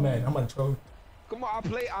hop off, man. I'm about to troll. Come on,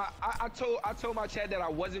 I told my chat that I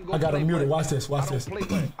wasn't gonna. I got him muted. Watch this. I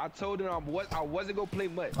told them I wasn't gonna play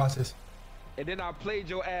much. Watch this. And then I played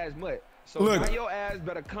your ass much. So now your ass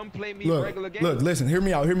better come play me regular game. Look, listen, hear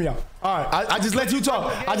me out. All right, I just let you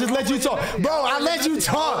talk. Bro, I let you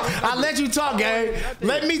talk, gang.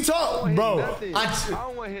 Let me talk, bro. I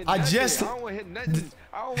don't want to hit nothing. I don't want to hit nothing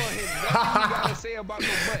you gotta say about no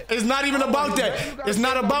butt. It's not even about that. It's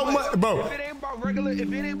not about much, bro. If it ain't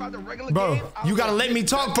about the regular bro, game, you gotta let me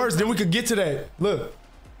talk first, then we could get to that. Look,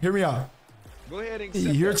 hear me out. Go ahead and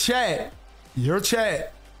accept Your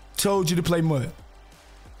chat told you to play mud.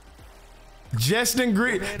 Justin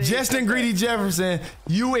Greedy Jefferson,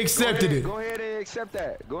 you accepted it. Go ahead and accept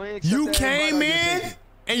that. You came in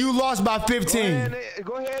and you lost by 15.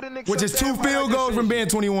 Go ahead and accept which is 2 field goals from being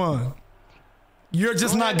 21. You're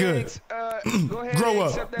just not good. Grow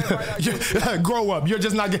up. Grow up. You're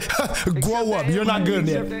just not good. Grow up. You're not good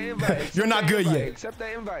yet. You're not good yet. Accept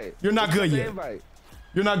the invite. You're not good yet.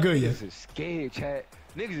 You're not good yet. Niggas is scared, chat.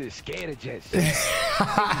 Niggas is scared of Jets.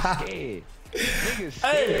 Niggas scared.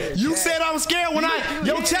 Hey, you said I was scared when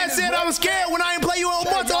your chat said I was scared when I didn't play you on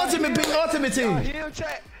much ultimate team.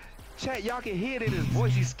 Chat, y'all can hear it in his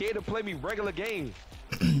voice. He's scared to play me regular games.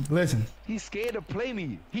 Listen. He's scared to play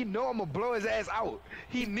me. He know I'm gonna blow his ass out.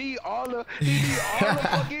 He need all the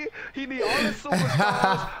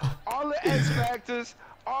superstars, all the X factors,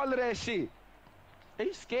 all of that shit.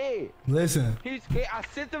 He's scared. Listen. He's scared. I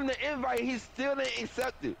sent him the invite. He still didn't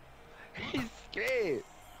accept it. He's scared.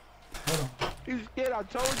 He's scared. I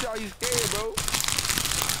told y'all he's scared, bro.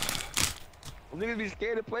 Niggas be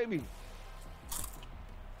scared to play me.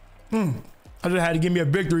 I just had to give me a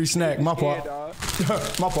victory snack. My Scared, fault.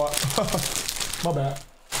 dog. My fault. My bad.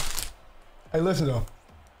 Hey, listen though,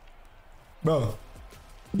 bro.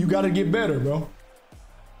 You gotta get better, bro.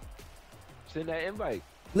 Send that invite.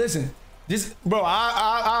 Listen, this, bro.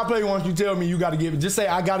 I'll play once you tell me you gotta get. Just say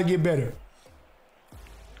I gotta get better.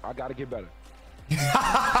 I gotta get better.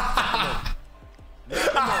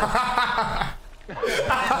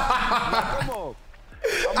 Come on.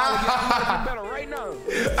 I'm about to get better right now.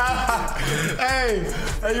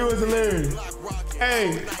 Hey, you was hilarious.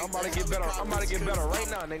 Hey, I'm about to get better. I'm about to get better right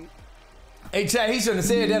now, nigga. hey, chat. He shouldn't have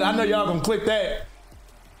said that. I know y'all gonna clip that.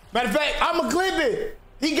 Matter of fact, I'ma clip it.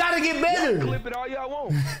 He gotta get better. Clip it all y'all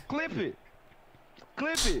want. Clip it.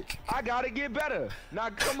 Clip it. I gotta get better. Now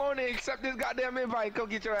come on and accept this goddamn invite. Come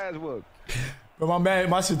get your ass whooped. But my man,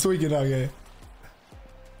 my shit tweaking out, yeah.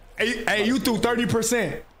 Hey, you threw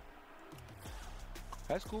 30%.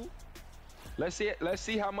 That's cool. Let's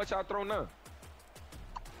see how much I throw now.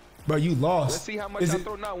 Bro, you lost. Let's see how much I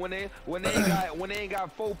throw now when they ain't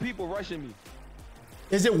got 4 people rushing me.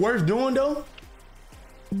 Is it worth doing though?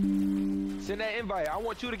 Send that invite. I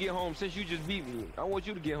want you to get home since you just beat me. I want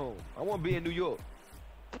you to get home. I want to be in New York.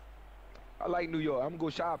 I like New York. I'm gonna go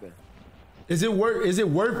shopping. Is it worth?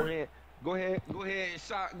 Go ahead and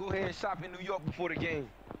shop. Go ahead and shop in New York before the game.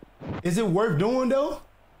 Is it worth doing though?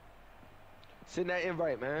 Send that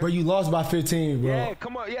invite, man. Bro, you lost by 15, bro. Yeah,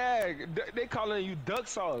 come on. Yeah, they calling you duck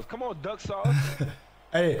sauce. Come on, duck sauce.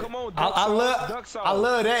 Hey, Come on, duck sauce. Duck sauce. I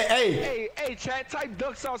love that. Hey, chat. Type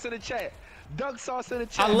duck sauce in the chat. Duck sauce in the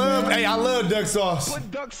chat. I love duck sauce.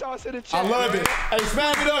 Put duck sauce in the chat. I love it. Hey,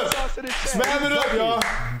 spam it up. Sauce in the chat. Spam it up, y'all.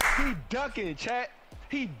 He ducking, chat.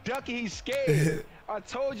 He ducking. He's scared. I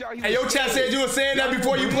told y'all. Hey, your chat said you were saying that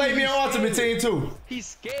before you played me on Ultimate Team too. He's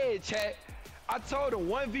scared, chat. I told him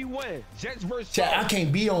 1v1. Jets versus. Chat, I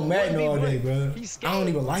can't be on Madden all day, bro. He's scared. I don't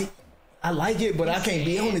even like. I like it, but I can't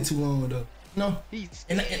be on it too long though. No.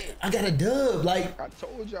 And I got a dub. Like I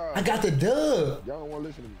told y'all. I got the dub. Y'all don't want to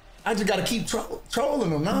listen to me. I just gotta keep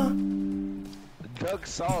trolling them, nah. Duck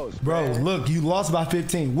sauce, bro. Man. Look, you lost by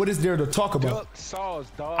 15. What is there to talk about? Duck sauce,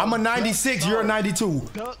 dog. I'm a 96. You're a 92.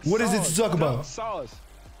 What is it to talk about? Duck sauce.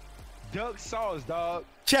 Duck sauce, dog.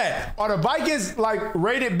 Chat, are the Vikings like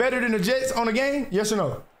rated better than the Jets on the game? Yes or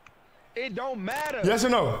no? It don't matter. Yes or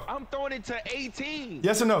no? I'm throwing it to 18.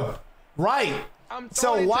 Yes or no? Right.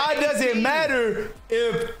 So why does it matter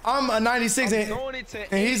if I'm a 96 and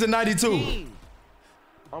he's a 92?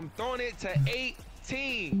 I'm throwing it to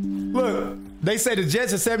 18. Look, they say the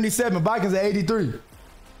Jets are 77, Vikings are 83.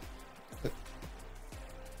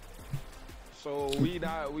 So we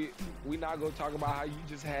not gonna talk about how you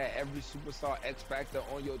just had every superstar X factor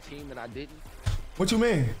on your team and I didn't. What you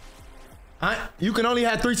mean? You can only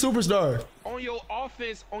have 3 superstars. On your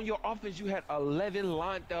offense, you had 11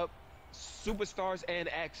 lined up superstars and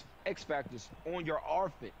X factors on your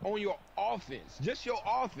offense. Just your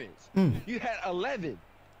offense. You had 11.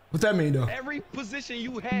 What that mean though? Every position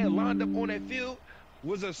you had lined up on that field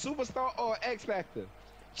was a superstar or X factor.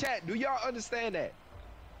 Chat, do y'all understand that?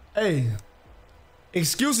 Hey,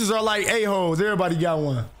 excuses are like a-holes. Everybody got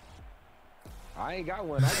one. I ain't got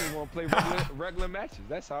one. I just want to play regular matches.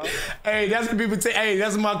 That's all. Hey, that's what people say. Hey,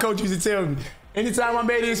 that's what my coach used to tell me. Anytime I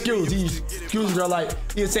made an excuse, excuses are like,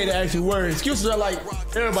 he'd say the actual word. Excuses are like,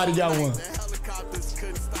 everybody got one.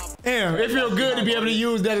 Damn, it feels good to be able to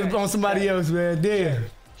use that on somebody else, man. Damn.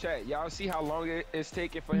 Chat, y'all see how long it's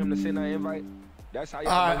taking for him to send that invite? That's how y'all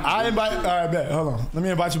all right, I invite. All right, bet. Hold on. Let me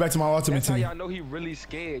invite you back to my Ultimate Team. That's how y'all know he really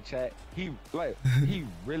scared, chat. He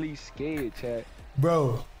really scared, chat.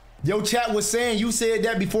 Bro, your chat was saying you said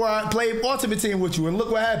that before I played Ultimate Team with you, and look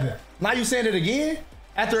what happened. Now you saying it again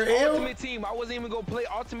after L? Ultimate Team. I wasn't even gonna play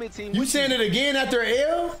Ultimate Team. You saying it again after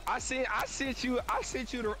L? I sent you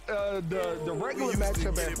the regular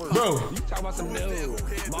matchup at first. Bro, you talking about some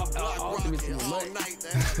Ultimate Team?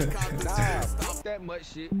 Nah, fuck that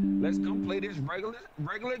much shit. Let's come play this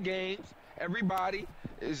regular games. Everybody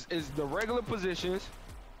is the regular positions.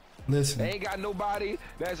 Listen, they ain't got nobody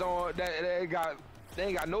that's on they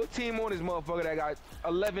ain't got no team on this motherfucker that got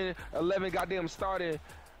 11 goddamn starting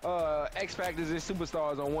X factors and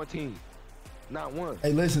superstars on one team. Not one.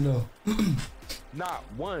 Hey, listen though. Not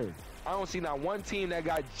one. I don't see not one team that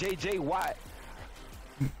got JJ Watt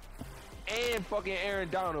and fucking Aaron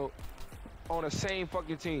Donald on the same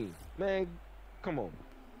fucking team. Man, come on.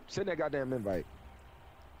 Send that goddamn invite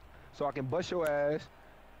so I can bust your ass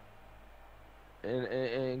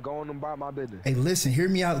and go on and buy my business. Hey, listen, hear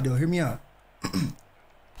me out though. Hear me out.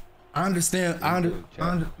 I understand.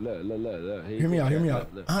 Look. Hear me out.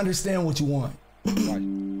 I understand what you want.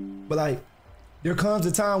 But like, there comes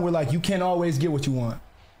a time where like you can't always get what you want.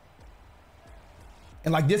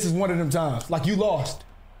 And like this is one of them times. Like you lost.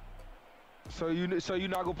 So you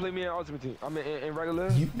not gonna play me in Ultimate Team? I mean in regular?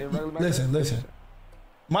 Listen.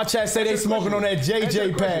 My chat say they smoking on that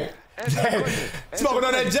JJ pack. Smoking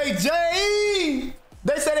on that JJ.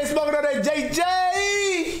 They say they smoking on that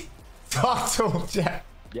JJ. Talk to him, chat.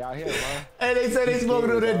 Y'all hear, man. Hey, they say they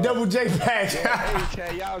smoking on that double J pack. Hey,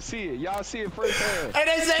 chat, y'all see it. Y'all see it firsthand. Hey,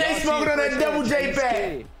 they say they smoking on that double J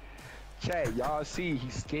pack. Chat, y'all see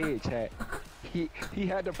he's scared, chat. He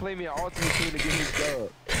had to play me an Ultimate Team to get his dub.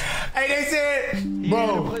 Hey, they said,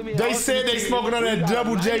 bro, they said they smoking on that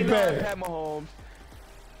double J pack.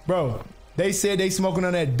 Bro, they said they smoking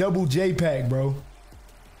on that double J pack, bro.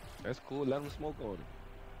 That's cool. Let them smoke on it.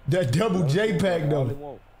 That double J pack,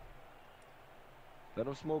 though. Let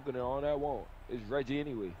them smoke on it. All that won't. It's Reggie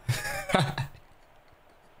anyway.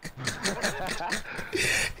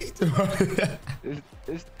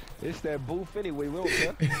 It's that booth anyway. We don't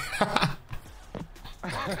care.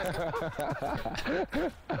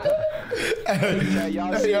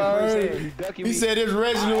 Y'all see he said it's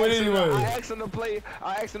Reginald anyway. I asked him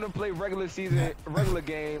to play regular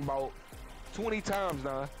game about 20 times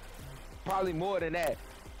now. Probably more than that.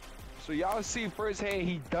 So y'all see firsthand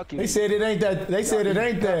he ducking me. They said it ain't that. They said it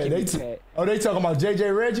ain't that. They talking about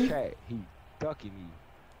JJ Reggie? Chat, he ducking me.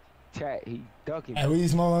 Chat, he ducking me. Hey, we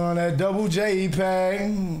smoking on that double J pack.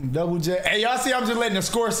 Double J. Hey, y'all see I'm just letting the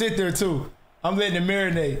score sit there too. I'm letting it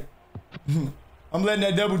marinate. I'm letting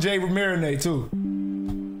that double J marinate too.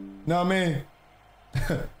 Know what I mean?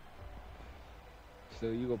 So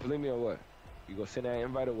you gonna play me or what? You gonna send that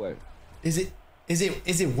invite or what? Is it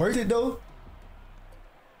worth it though?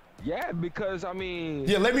 Yeah, because I mean.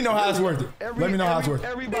 Yeah, let me know how it's worth it. Let me know how it's worth it.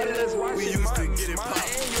 Everybody that's watching my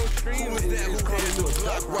annual stream is calling to a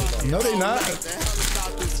duck right now. No, they not.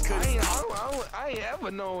 I ain't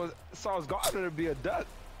ever known Sauce Gardner to be a duck.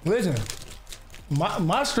 Listen,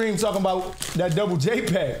 my stream talking about that double J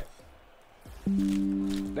pack.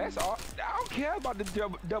 That's all. I don't care about the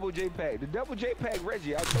double J pack. The double J pack,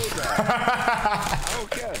 Reggie. I told y'all. I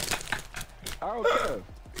don't care.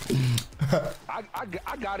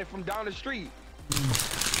 I got it from down the street. I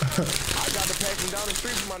got the pack from down the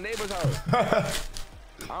street from my neighbor's house.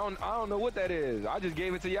 I don't know what that is. I just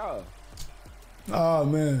gave it to y'all. Oh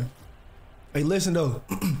man. Hey, listen though.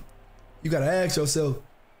 You gotta ask yourself,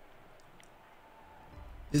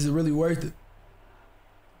 is it really worth it?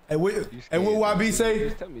 Hey, what YB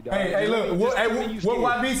say? Hey, look, what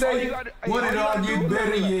YB say? What it all get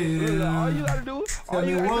better, yeah. All you gotta do,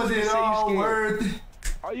 was it all worth it?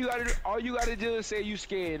 All you gotta do is say you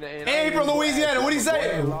scared. Hey, from Louisiana, what he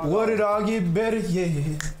say? What it all get better,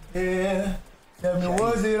 yeah, yeah. Tell me,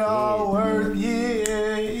 was it all worth,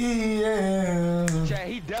 yeah, yeah. Chat,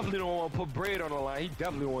 he definitely don't want to put bread on the line. He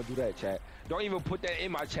definitely want to do that, chat. Don't even put that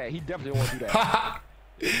in my chat. He definitely want to do that.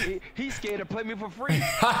 He's scared to play me for free.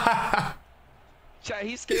 Chat,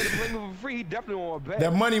 he's scared to play me for free. He definitely want to bet.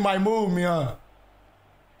 That money might move me, huh?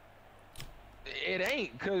 It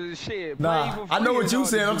ain't, cause shit. Nah, I know what you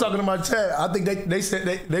saying. I'm talking to my chat. I think they said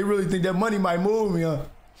they really think that money might move me, huh?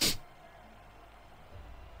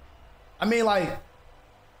 I mean, like,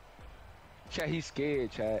 chat, he's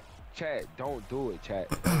scared, chat. Chat, don't do it, chat.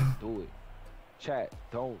 Don't do it. Chat,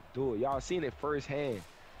 don't do it. Y'all seen it firsthand.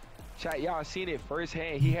 Chat, y'all seen it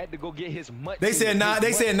firsthand. He had to go get his mutt. They said nah.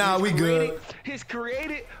 They said nah. We good. His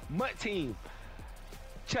created mutt team.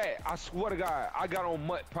 Chat, I swear to God, I got on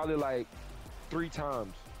mutt probably like 3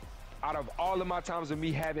 times out of all of my times of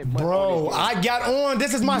me having mutt. Bro, I got on.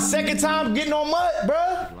 This is my second time getting on mutt,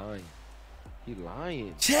 bro. He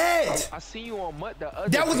lying. Chat. I seen you on mutt the other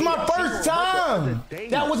day. That was my first time.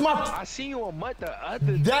 That was my. I seen you on mutt the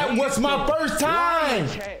other day. That was my first time.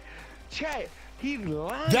 Chat. He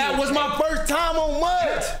lying. That was my first time on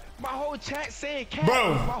mutt. My whole chat saying cat.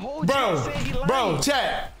 Bro,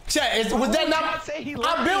 chat. Was that not? I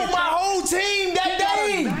built my whole team that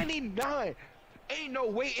day. 99. Ain't no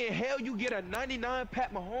way in hell you get a 99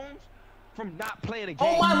 Pat Mahomes from not playing a game.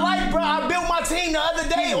 Oh my life, bro. I built my team the other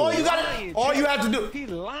day. All you have to do. He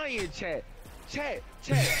lying, chat. So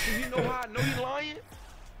you know how I know he lying?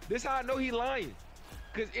 This how I know he lying.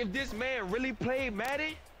 Cause if this man really played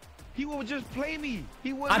Madden, he would just play me.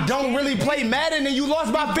 I don't really play Madden, and you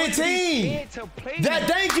lost by 15.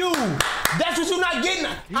 Thank you. That's what you're not getting.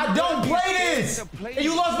 I don't play this, and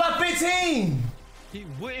you lost by 15. He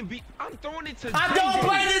wouldn't be. I'm throwing it to. I don't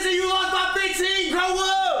play this, and you lost by 15.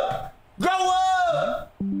 Grow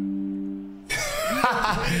up.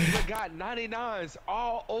 He got 99s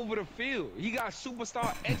all over the field. He got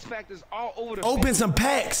superstar X factors all over the field. Open some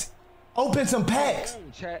packs,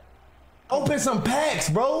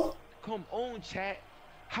 bro. Come on, chat.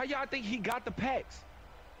 How y'all think he got the packs?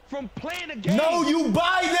 from playing the game. No, you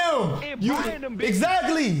buy them. And buying them, bitch.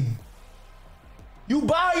 Exactly. You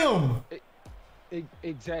buy them.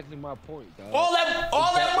 Exactly my point, dog. All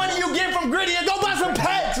that money you get from Gritty, and go buy some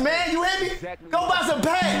packs, man. You hear me? Exactly. Go buy some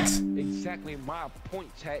packs. Exactly my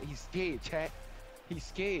point, chat. He's scared, chat. He's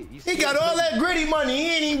scared. He got all that Gritty money.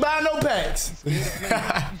 He ain't even buy no packs. He's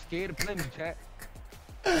scared to play me, chat.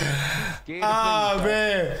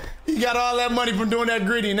 Man. He got all that money from doing that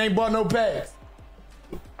Gritty and ain't bought no packs.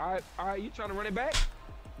 All right, you trying to run it back?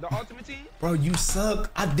 The ultimate team? Bro, you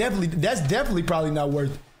suck. That's definitely probably not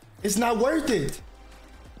worth it. It's not worth it.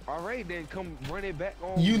 All right, then come run it back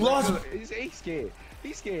on. You lost. He's scared.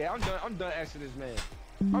 He's scared. I'm done asking this man.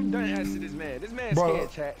 I'm done asking this man. This man's Bro,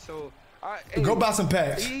 scared, chat. So go buy some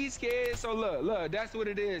packs. He's scared. So look, that's what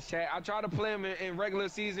it is, chat. I try to play him in regular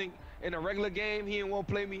season, in a regular game. He won't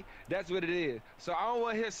play me. That's what it is. So I don't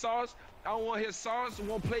want his sauce. I don't want his sauce.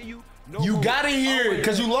 Won't play you. No you more. gotta hear it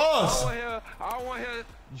because you lost. I don't want him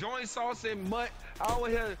join sauce and mutt. I don't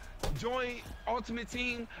want him join ultimate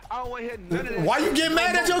team. I don't want him none of that. Why you get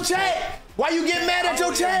mad at your chat? Why you get mad at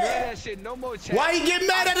your chat? That shit no more, chat. Why you get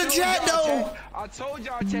mad at the chat though? I told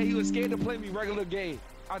y'all, chat, he was scared to play me regular game.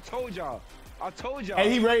 I told y'all.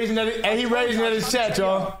 Hey, he raising at his chat,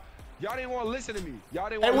 y'all. Y'all didn't want to listen to me. Y'all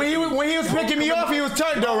didn't want. And when he was picking me off, he was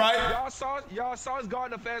turned though, right? Y'all saw his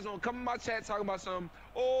Gardner fans on come in my chat talking about something.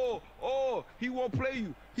 Oh, he won't play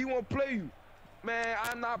you. He won't play you. Man,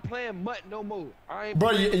 I'm not playing mutt no more.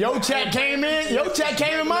 Bro, your chat came in. Your chat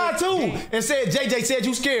came in mine too, and said JJ said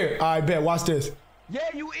you scared. All right, bet. Watch this. Yeah,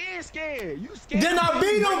 you is scared. You scared. Then I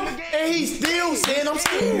beat him, and he still saying I'm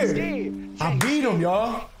scared. I beat him,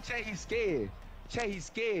 y'all. Chat, he's scared. Chat, he's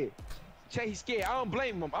scared. Chat, he's scared. I don't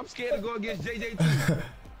blame him. I'm scared to go against JJ too.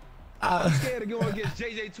 I'm scared to go against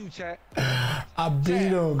JJ too, chat. I beat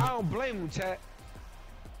him. I don't blame him, chat.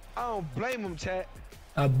 I don't blame him, chat.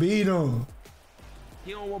 I beat him.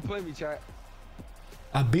 He don't want to play me, chat.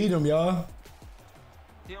 I beat him, y'all.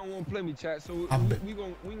 He don't want to play me, chat. So we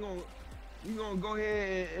gonna go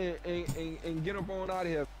ahead and get up on out of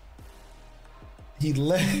here. He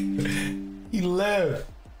left. He left.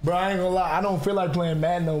 Bro, I ain't gonna lie. I don't feel like playing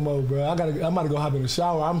Madden no more, bro. I'm about to go hop in the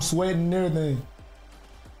shower. I'm sweating and everything.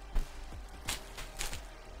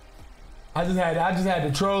 I just had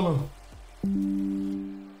to troll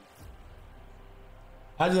him.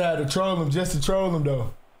 I just had to troll him just to troll him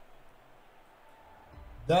though.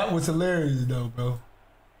 That was hilarious though, bro.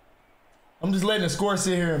 I'm just letting the score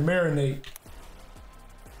sit here and marinate.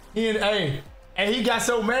 He got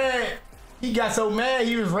so mad. He got so mad.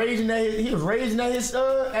 He was raging at his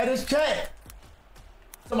chat.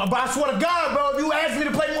 So I swear to God, bro, if you ask me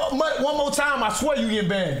to play one more time, I swear you get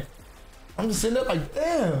banned. I'm just sitting there like,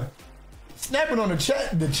 damn. Snapping on the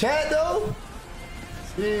chat though.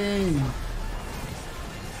 See.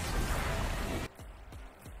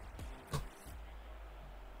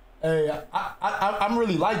 Hey, I'm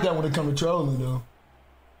really like that when it comes to trolling though.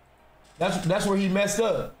 That's where he messed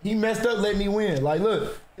up. He messed up letting me win. Like,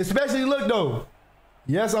 look, especially look though.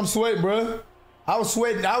 Yes, I'm sweating, bro. I was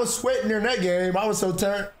sweating during that game. I was so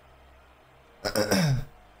turned.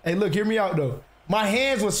 Hey, look, hear me out though. My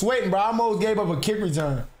hands were sweating, bro. I almost gave up a kick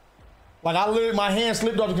return. Like my hand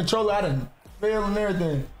slipped off the controller. I done failed and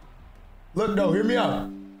everything. Look though, hear me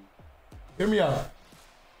out. Hear me out.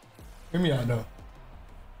 Hear me out though.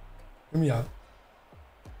 Hear me out.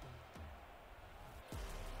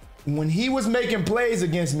 When he was making plays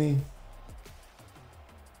against me,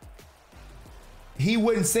 he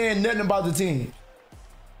wasn't saying nothing about the team.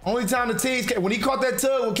 Only time the teams came, when he caught that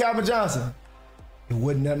tug with Calvin Johnson, it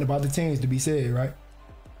wasn't nothing about the teams to be said, right?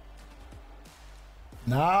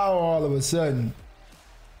 Now all of a sudden,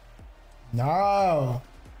 now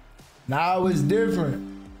it's different.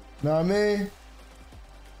 You know what I mean?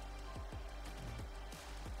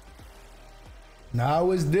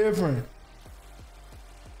 Now it's different.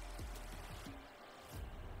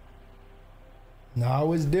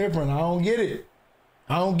 Now it's different. I don't get it.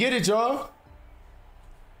 I don't get it, y'all.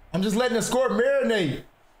 I'm just letting the score marinate.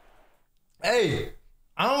 Hey,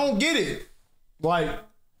 I don't get it. Like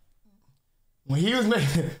when he was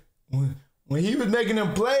making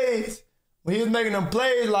them plays,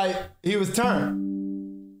 like he was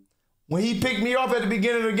turned. When he picked me off at the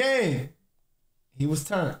beginning of the game, he was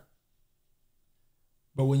turned.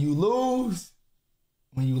 But when you lose,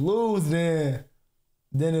 then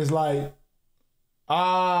it's like,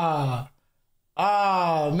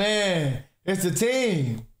 man, it's the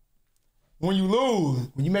team. When you lose,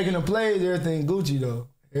 when you making them plays, everything Gucci though.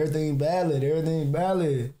 Everything valid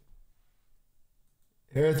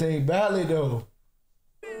though.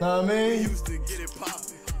 Know what I mean?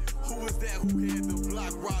 was that who had the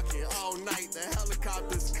block rocking all night? The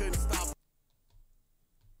helicopters couldn't stop.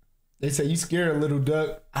 They say you scared, little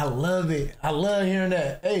duck. I love it. I love hearing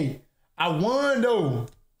that. Hey, I won though.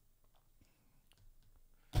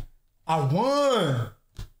 I won.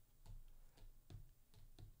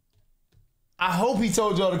 I hope he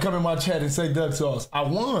told y'all to come in my chat and say duck sauce. I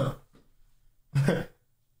won.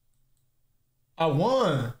 I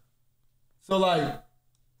won. So like,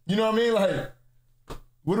 you know what I mean? Like,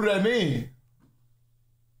 what do that mean?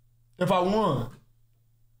 If I won.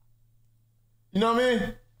 You know what I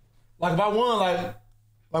mean? Like if I won, like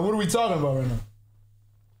what are we talking about right now?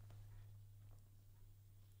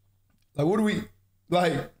 Like what do we,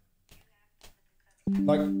 like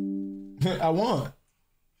I won.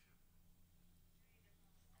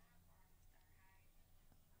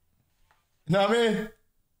 You know what I mean?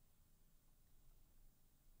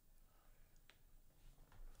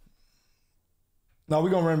 No, we're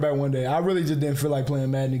gonna run back one day. I really just didn't feel like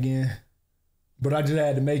playing Madden again. But I just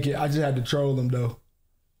had to make it. I just had to troll them though.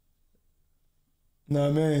 You know what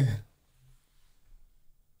I mean?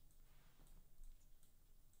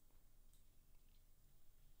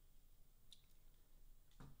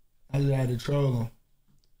 I just had to troll them.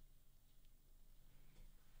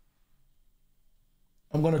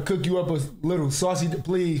 I'm gonna cook you up a little saucy.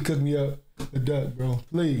 Please cook me up a duck, bro.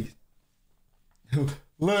 Please. Look,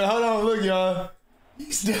 hold on, look, y'all.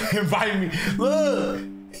 He's still inviting me. Look,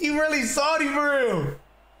 he really salty for real.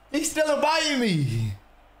 He's still inviting me.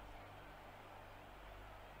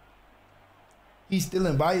 He's still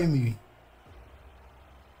inviting me.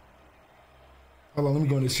 Hold on, let me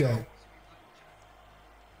go in the chat.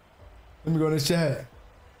 Let me go in the chat.